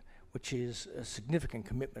 2020, which is a significant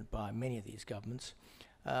commitment by many of these governments.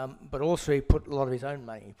 But also he put a lot of his own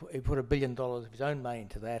money. He put $1 billion of his own money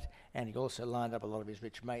into that, and he also lined up a lot of his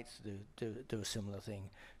rich mates to do a similar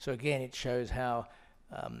thing. So again, it shows how,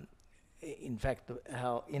 in fact,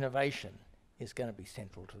 how innovation is going to be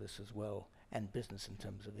central to this as well, and business in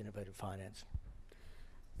terms of innovative finance.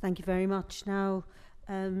 Thank you very much. Now,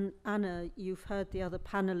 Anna, you've heard the other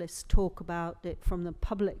panelists talk about it from the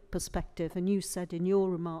public perspective, and you said in your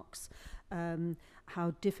remarks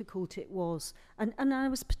how difficult it was. And I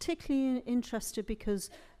was particularly interested because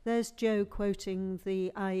there's Joe quoting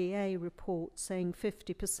the IEA report saying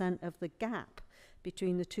 50% of the gap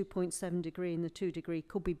between the 2.7 degree and the 2 degree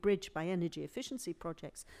could be bridged by energy efficiency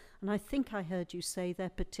projects. And I think I heard you say they're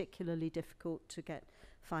particularly difficult to get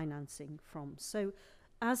financing from. So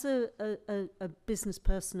as a business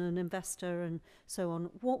person, an investor and so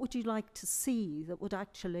on, what would you like to see that would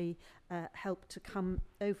actually help to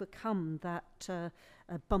overcome that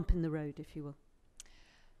bump in the road, if you will?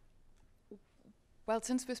 Well,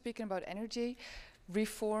 since we're speaking about energy,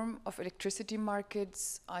 reform of electricity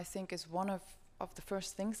markets, I think, is one of the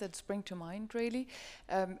first things that spring to mind, really.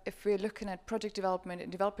 If we're looking at project development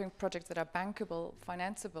and developing projects that are bankable,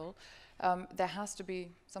 financeable, there has to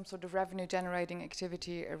be some sort of revenue generating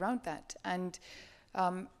activity around that. And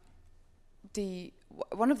one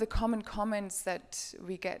of the common comments that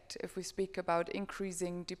we get if we speak about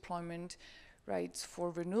increasing deployment rates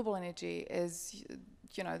for renewable energy is,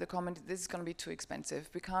 you know, the comment, this is going to be too expensive.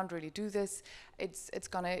 We can't really do this. It's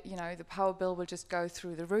going to, you know, the power bill will just go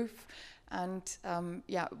through the roof. And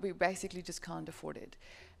yeah, we basically just can't afford it.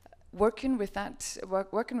 Working with that,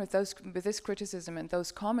 working with this criticism and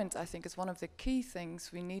those comments, I think, is one of the key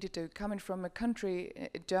things we need to do. Coming from a country,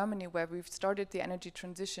 Germany, where we've started the energy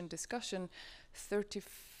transition discussion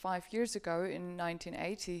 35 years ago in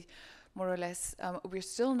 1980, more or less, we're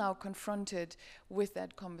still now confronted with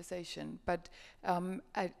that conversation. But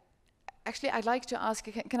actually, I'd like to ask,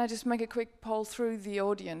 can I just make a quick poll through the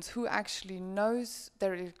audience? Who actually knows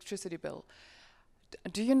their electricity bill?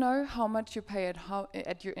 Do you know how much you pay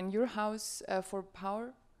in your house for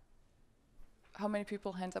power? How many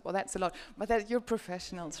people? Hands up. Oh, that's a lot. But you're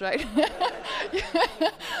professionals, right?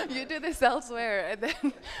 You do this elsewhere, and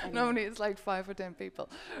then normally it's like 5 or 10 people,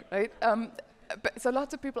 right? So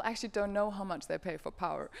lots of people actually don't know how much they pay for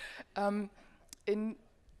power. How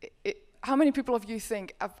many people of you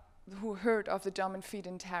think who heard of the German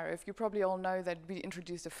feed-in tariff? You probably all know that we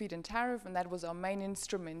introduced a feed-in tariff, and that was our main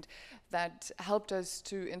instrument that helped us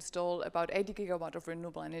to install about 80 gigawatt of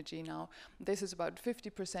renewable energy now. This is about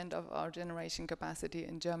 50% of our generation capacity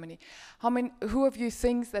in Germany. Who of you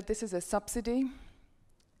thinks that this is a subsidy?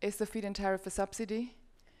 Is the feed-in tariff a subsidy?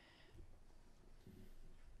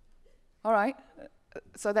 All right,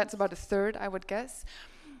 so that's about a third, I would guess.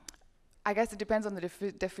 I guess it depends on the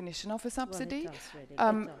definition of a subsidy. Well, it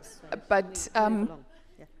does, really. But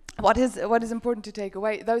Yeah. what is important to take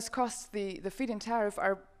away, those costs, the feed-in tariff,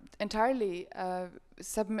 are entirely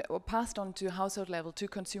passed on to household level, to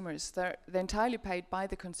consumers. They're entirely paid by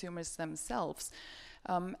the consumers themselves.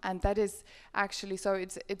 And that is actually, so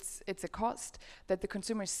it's a cost that the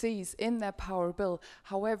consumer sees in their power bill.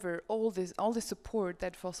 However, all the support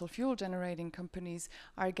that fossil fuel generating companies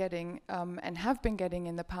are getting and have been getting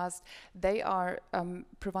in the past, they are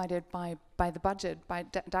provided by the budget,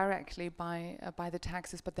 directly by the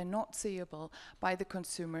taxes, but they're not seeable by the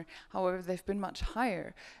consumer. However, they've been much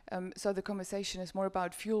higher. So the conversation is more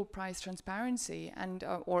about fuel price transparency and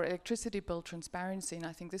or electricity bill transparency. And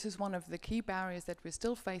I think this is one of the key barriers that we're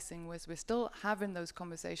still facing with. We're still having those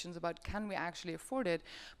conversations about, can we actually afford it?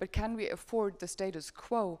 But can we afford the status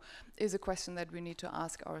quo is a question that we need to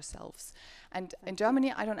ask ourselves. And in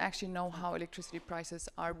Germany, I don't actually know how electricity prices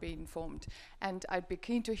are being formed. And I'd be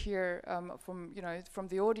keen to hear from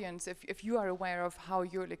the audience if you are aware of how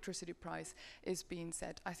your electricity price is being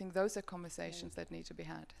set. I think those are conversations that need to be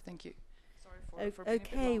had. Thank you. Sorry for being a bit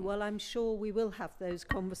Okay, long. well, I'm sure we will have those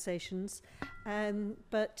conversations.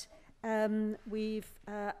 But we've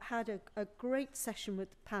had a great session with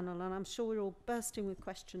the panel, and I'm sure we're all bursting with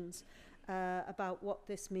questions about what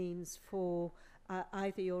this means for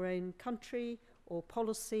either your own country or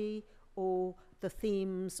policy or the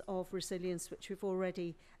themes of resilience, which we've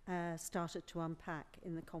already started to unpack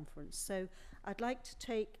in the conference. So I'd like to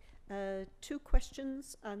take 2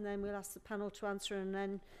 questions, and then we'll ask the panel to answer, and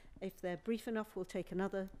then if they're brief enough, we'll take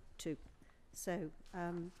another 2. So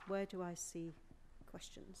where do I see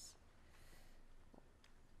questions?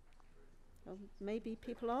 Well, maybe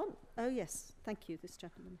people aren't. Oh, yes. Thank you, this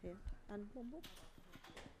gentleman here. And one more.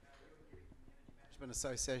 Management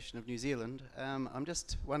Association of New Zealand. I'm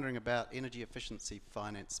just wondering about energy efficiency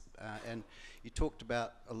finance. And you talked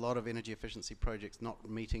about a lot of energy efficiency projects not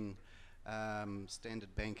meeting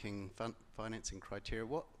standard banking financing criteria.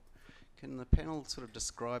 What can the panel sort of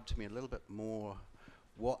describe to me a little bit more?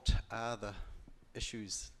 What are the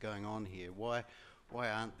issues going on here? Why why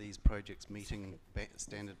aren't these projects meeting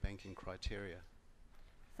standard banking criteria?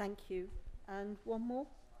 Thank you. And one more?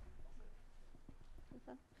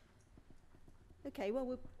 Okay, well,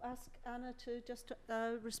 we'll ask Anna to just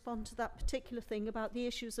respond to that particular thing about the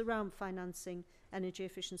issues around financing energy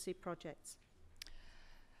efficiency projects.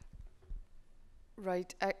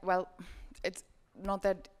 Right. Well, it's not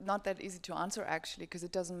that easy to answer actually, because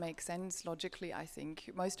it doesn't make sense logically. I think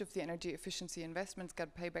most of the energy efficiency investments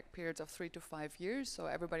got payback periods of 3 to 5 years, so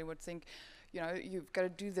everybody would think, you know, you've got to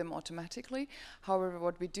do them automatically. However,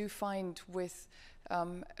 what we do find with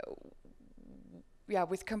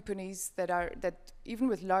with companies that even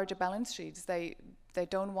with larger balance sheets, they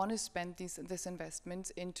don't want to spend this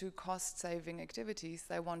investments into cost-saving activities.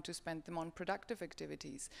 They want to spend them on productive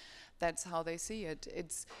activities. That's how they see it.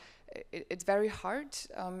 It's very hard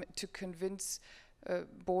to convince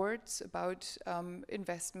boards about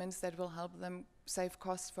investments that will help them save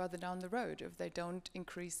costs further down the road if they don't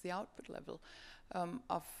increase the output level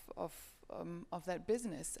of that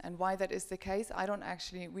business. And why that is the case,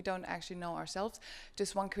 we don't actually know ourselves.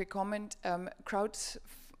 Just one quick comment,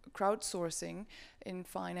 crowdsourcing in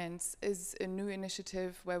finance is a new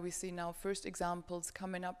initiative where we see now first examples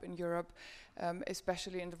coming up in Europe,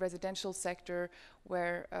 especially in the residential sector,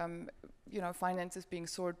 where finance is being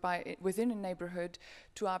sourced within a neighborhood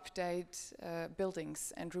to update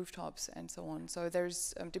buildings and rooftops and so on. So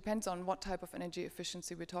there's depends on what type of energy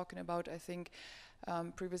efficiency we're talking about. I think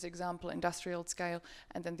previous example, industrial scale,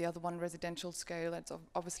 and then the other one, residential scale. That's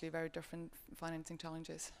obviously very different financing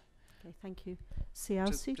challenges. Okay, thank you.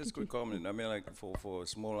 CLC, just quick comment. I mean, like for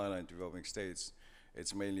small island developing states,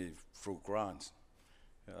 it's mainly through grants.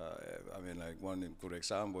 I mean, like one good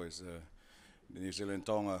example is the New Zealand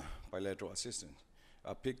Tonga bilateral assistance.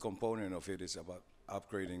 A big component of it is about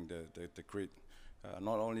upgrading the grid,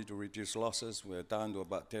 not only to reduce losses, we're down to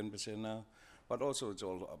about 10% now, but also it's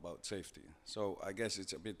all about safety. So I guess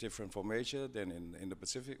it's a bit different from Asia than in the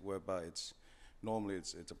Pacific, whereby normally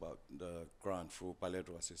it's about the grant through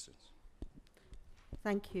bilateral assistance.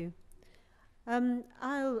 Thank you.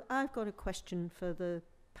 I've got a question for the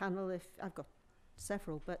panel. I've got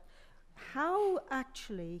several, but how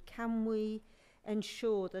actually can we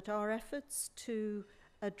ensure that our efforts to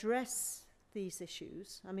address these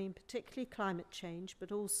issues, I mean particularly climate change,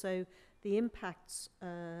 but also the impacts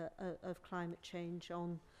of climate change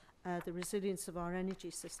on the resilience of our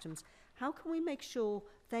energy systems, how can we make sure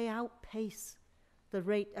they outpace the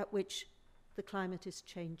rate at which the climate is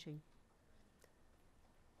changing?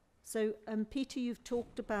 So, Peter, you've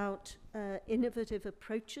talked about innovative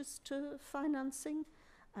approaches to financing.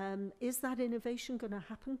 Is that innovation going to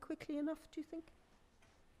happen quickly enough, do you think?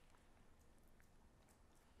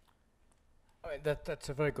 I mean, that's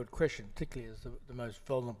a very good question, particularly as the most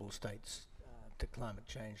vulnerable states to climate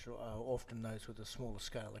change are often those with the smaller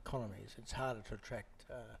scale economies. It's harder to attract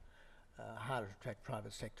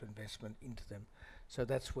private sector investment into them. So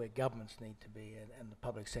that's where governments need to be, and the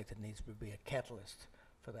public sector needs to be a catalyst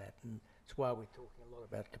for that. And it's why we're talking a lot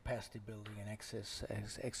about capacity building and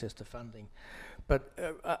access to funding. But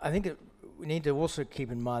I think we need to also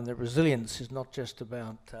keep in mind that resilience is not just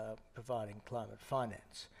about providing climate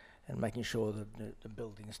finance and making sure that the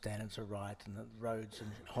building standards are right and that roads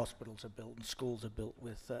and hospitals are built and schools are built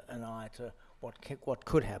with an eye to what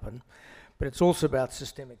could happen. But it's also about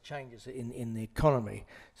systemic changes in the economy.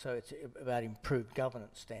 So it's about improved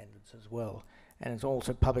governance standards as well. And it's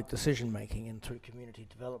also public decision making and through community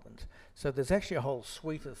development. So there's actually a whole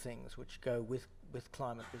suite of things which go with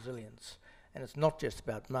climate resilience. And it's not just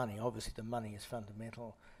about money. Obviously the money is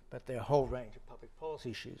fundamental, but there are a whole range of public policy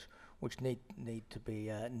issues which need to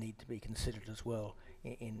be considered as well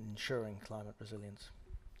in ensuring climate resilience.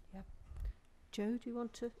 Yeah. Joe, do you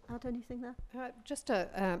want to add anything there? Just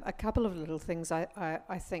a couple of little things I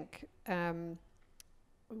think.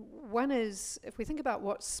 One is, if we think about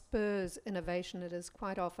what spurs innovation, it is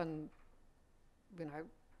quite often,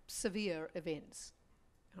 severe events.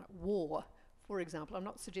 War, for example. I'm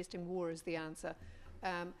not suggesting war is the answer,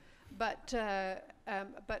 but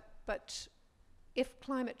if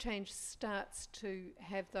climate change starts to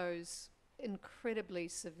have those incredibly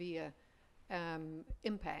severe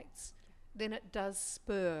impacts, then it does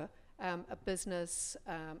spur a business,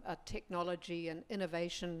 a technology and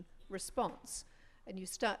innovation response. And you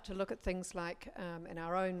start to look at things like, in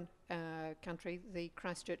our own country, the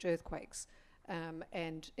Christchurch earthquakes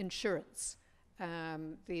and insurance,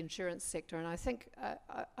 the insurance sector. And I think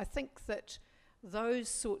that those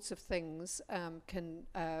sorts of things can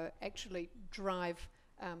actually drive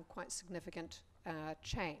quite significant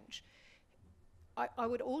change. I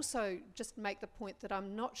would also just make the point that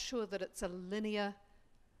I'm not sure that it's a linear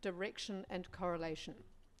direction and correlation.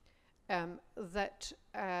 That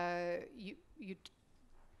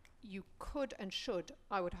you could and should,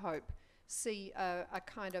 I would hope, see a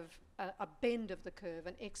kind of a bend of the curve,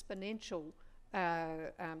 an exponential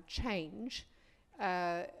change,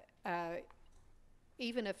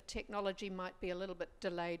 even if technology might be a little bit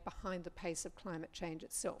delayed behind the pace of climate change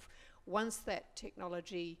itself. Once that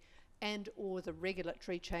technology and or the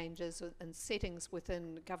regulatory changes and settings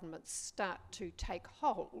within governments start to take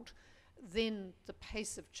hold, then the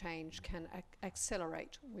pace of change can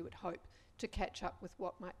accelerate, we would hope, to catch up with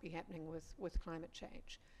what might be happening with climate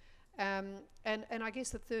change. And I guess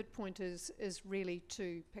the third point is really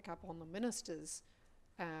to pick up on the minister's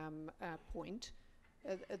point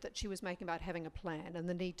that she was making about having a plan and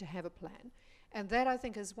the need to have a plan. And that, I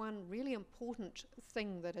think, is one really important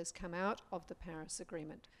thing that has come out of the Paris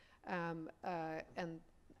Agreement. And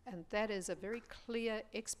that is a very clear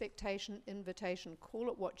expectation, invitation, call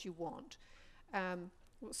it what you want.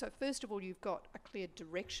 So first of all, you've got a clear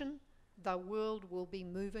direction. The world will be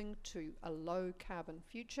moving to a low carbon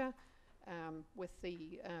future with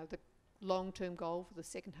the long-term goal for the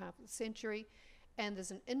second half of the century. And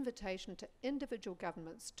there's an invitation to individual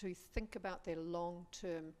governments to think about their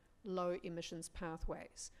long-term low emissions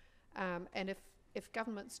pathways. And if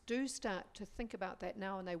governments do start to think about that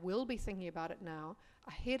now, and they will be thinking about it now,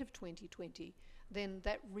 ahead of 2020, then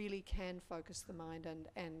that really can focus the mind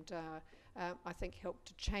and I think help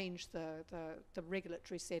to change the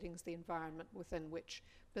regulatory settings, the environment within which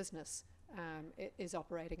business is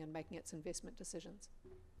operating and making its investment decisions.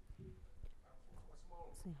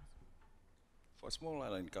 For small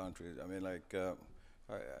island countries, I mean, like,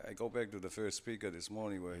 I go back to the first speaker this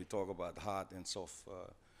morning where he talked about hard and soft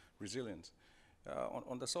resilience.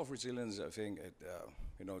 On the soft resilience, I think,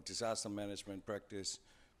 disaster management practice,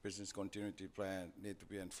 business continuity plan need to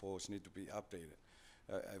be enforced, need to be updated.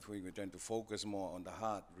 I think we tend to focus more on the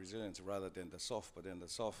hard resilience rather than the soft, but then the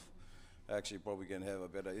soft actually probably can have a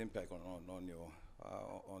better impact on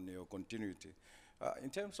your continuity. In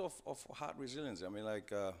terms of hard resilience, I mean,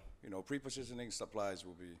 like, pre-positioning supplies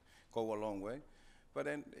will go a long way. But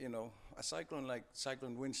then, a cyclone like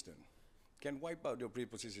Cyclone Winston can wipe out your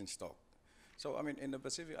pre-positioning stock. So, I mean, in the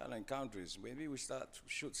Pacific Island countries, maybe we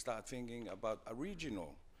should start thinking about a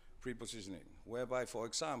regional pre-positioning, whereby, for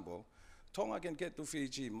example, Tonga can get to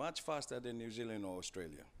Fiji much faster than New Zealand or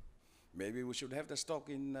Australia. Maybe we should have the stock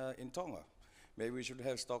in Tonga. Maybe we should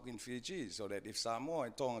have stock in Fiji so that if Samoa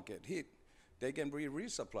and Tonga get hit, they can be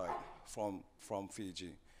resupplied from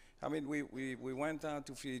Fiji. I mean, we went down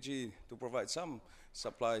to Fiji to provide some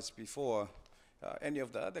supplies before any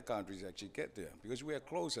of the other countries actually get there, because we are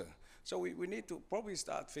closer. So we need to probably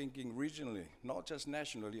start thinking regionally, not just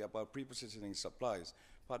nationally, about pre-positioning supplies,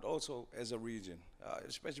 but also as a region,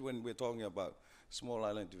 especially when we're talking about small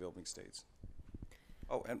island developing states.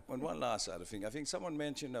 Oh, and one last other thing. I think someone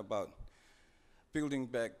mentioned about building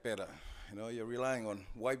back better. You're relying on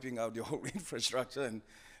wiping out your whole infrastructure and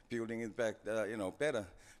building it back, better.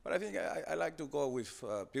 But I think I like to go with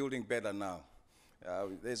building better now.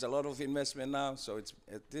 There's a lot of investment now, so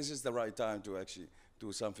this is the right time to actually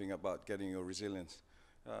do something about getting your resilience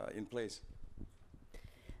in place.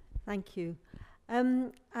 Thank you.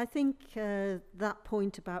 I think that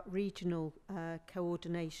point about regional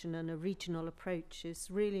coordination and a regional approach is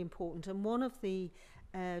really important. And one of the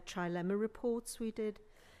trilemma reports we did,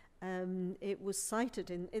 it was cited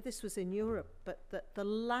this was in Europe, but that the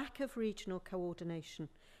lack of regional coordination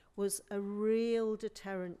was a real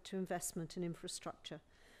deterrent to investment in infrastructure,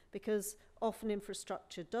 because often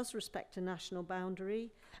infrastructure does respect a national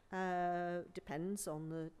boundary, depends on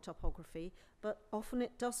the topography, but often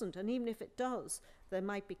it doesn't. And even if it does, there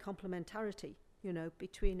might be complementarity,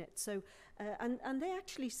 between it. So, and they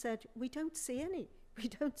actually said, we don't see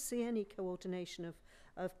any coordination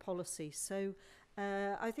of policy. So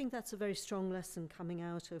I think that's a very strong lesson coming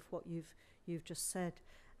out of what you've just said.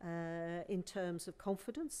 In terms of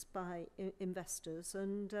confidence by investors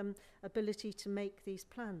and ability to make these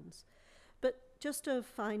plans. But just a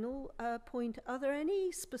final point, are there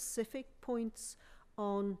any specific points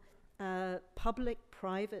on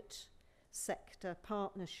public-private sector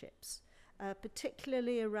partnerships,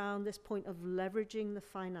 particularly around this point of leveraging the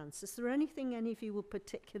finance? Is there anything any of you would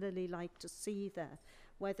particularly like to see there,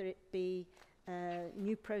 whether it be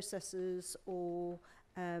new processes or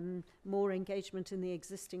more engagement in the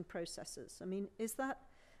existing processes? I mean, is that,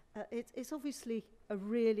 it's obviously a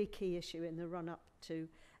really key issue in the run-up to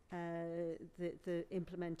the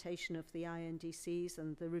implementation of the INDCs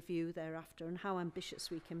and the review thereafter, and how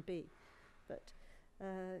ambitious we can be. But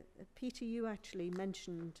Peter, you actually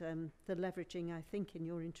mentioned the leveraging, I think, in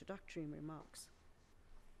your introductory remarks.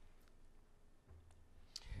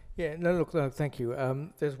 Yeah, no, look, no, thank you.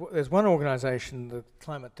 There's one organisation, the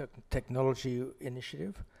Climate Technology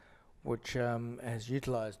Initiative, which has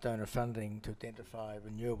utilised donor funding to identify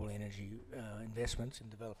renewable energy investments in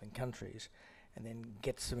developing countries, and then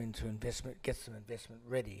gets them investment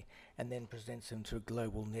ready, and then presents them to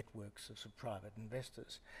global networks of private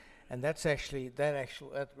investors. And that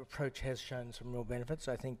approach has shown some real benefits.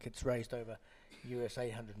 I think it's raised over US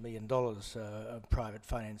 $800 million of private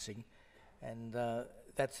financing, and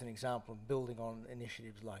that's an example of building on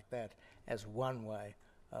initiatives like that as one way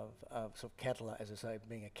of sort of as I say,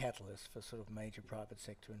 being a catalyst for sort of major private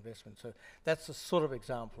sector investment. So that's a sort of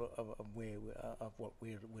example of where of what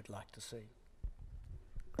we'd like to see.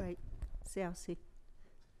 Great. Siausi.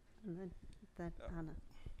 And then Anna.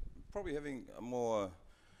 Probably having a more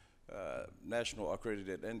national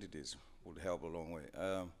accredited entities would help a long way.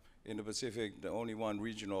 In the Pacific, the only one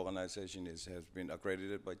regional organization has been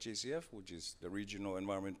accredited by GCF, which is the Regional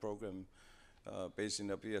Environment Program based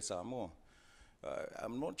in Apia, Samoa.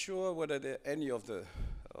 I'm not sure whether any of the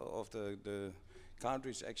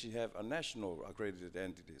countries actually have a national accredited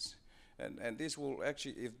entities. And this will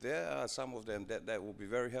actually, if there are some of them, that will be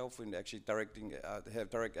very helpful in actually have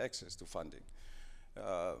direct access to funding.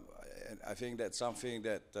 And I think that's something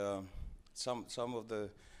that some of the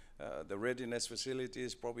readiness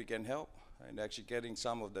facilities probably can help, and actually getting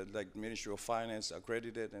some of the, like Ministry of Finance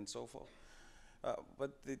accredited and so forth.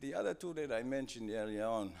 But the other two that I mentioned earlier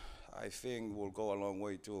on, I think will go a long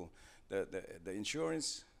way too. The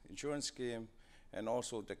insurance scheme, and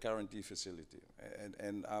also the guarantee facility.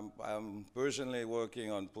 And I'm personally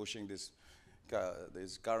working on pushing this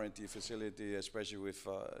guarantee facility, especially with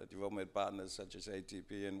development partners such as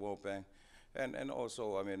ATP and World Bank. And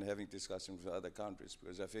also, I mean, having discussions with other countries,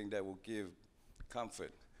 because I think that will give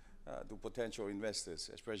comfort to potential investors,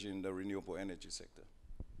 especially in the renewable energy sector.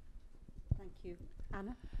 Thank you.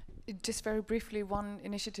 Anna? Just very briefly, one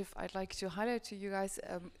initiative I'd like to highlight to you guys,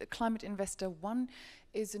 Climate Investor One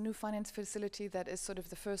is a new finance facility that is sort of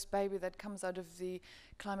the first baby that comes out of the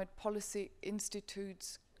Climate Policy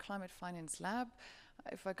Institute's Climate Finance Lab.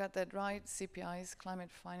 If I got that right, CPI's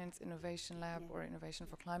Climate Finance Innovation Lab, or Innovation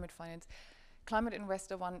for Climate Finance. Climate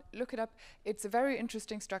Investor One, look it up. It's a very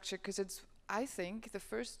interesting structure because it's, I think, the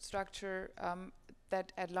first structure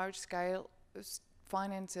that at large scale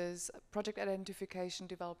finances project identification,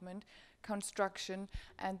 development, construction,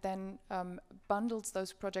 and then bundles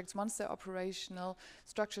those projects once they're operational,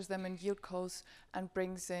 structures them in yield codes, and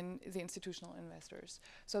brings in the institutional investors.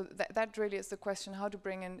 So that really is the question, how to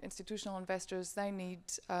bring in institutional investors. They need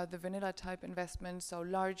the vanilla type investments, so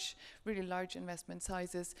really large investment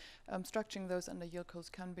sizes. Structuring those under yield codes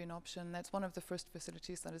can be an option. That's one of the first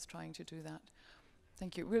facilities that is trying to do that.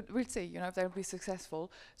 Thank you. We'll see, if they'll be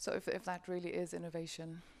successful. So if that really is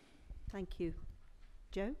innovation. Thank you.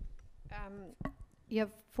 Joe? Yeah,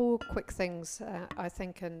 4 quick things, I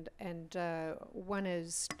think, and one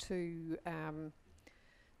is to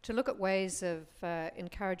look at ways of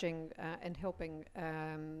encouraging and helping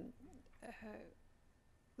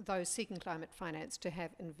those seeking climate finance to have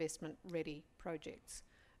investment-ready projects,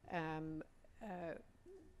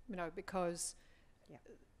 because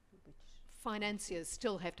financiers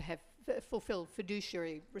still have to fulfill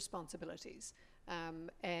fiduciary responsibilities.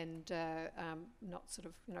 And not sort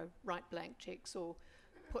of, write blank checks or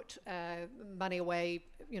put money away,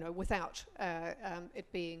 without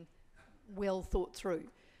it being well thought through.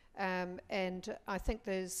 And I think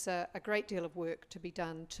there's a great deal of work to be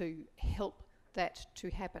done to help that to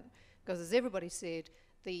happen. Because as everybody said,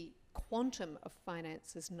 the quantum of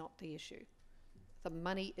finance is not the issue. The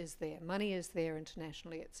money is there. Money is there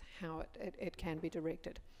internationally. It's how it can be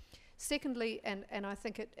directed. Secondly, and I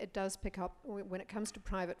think it does pick up, when it comes to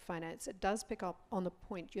private finance, it does pick up on the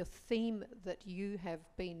point, your theme that you have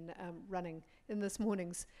been running in this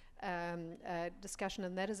morning's discussion,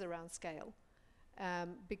 and that is around scale.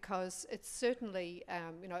 Because it's certainly,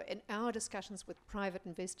 in our discussions with private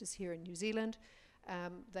investors here in New Zealand,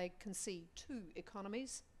 they can see 2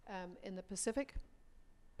 economies in the Pacific,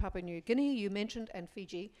 Papua New Guinea, you mentioned, and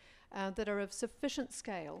Fiji, that are of sufficient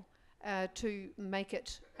scale to make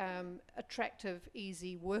it attractive,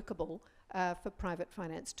 easy, workable for private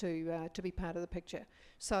finance to be part of the picture.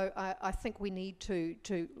 So I think we need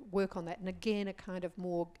to work on that. And again, a kind of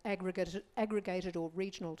more aggregated or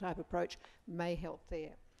regional type approach may help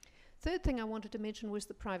there. Third thing I wanted to mention was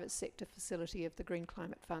the private sector facility of the Green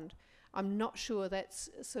Climate Fund. I'm not sure that's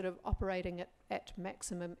sort of operating at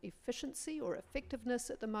maximum efficiency or effectiveness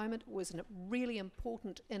at the moment. It was a really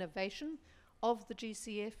important innovation of the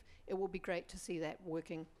GCF. It will be great to see that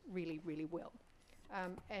working really, really well.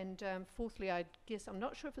 And fourthly, I guess I'm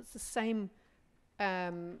not sure if it's the same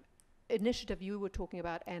initiative you were talking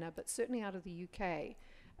about, Anna, but certainly out of the UK,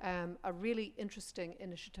 a really interesting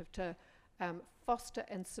initiative to foster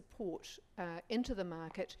and support into the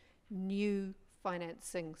market new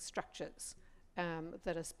financing structures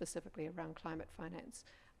that are specifically around climate finance.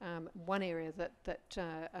 One area that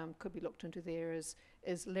could be looked into there is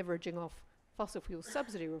leveraging off fossil fuel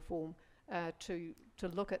subsidy reform to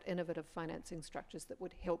look at innovative financing structures that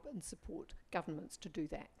would help and support governments to do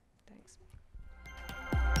that. Thanks.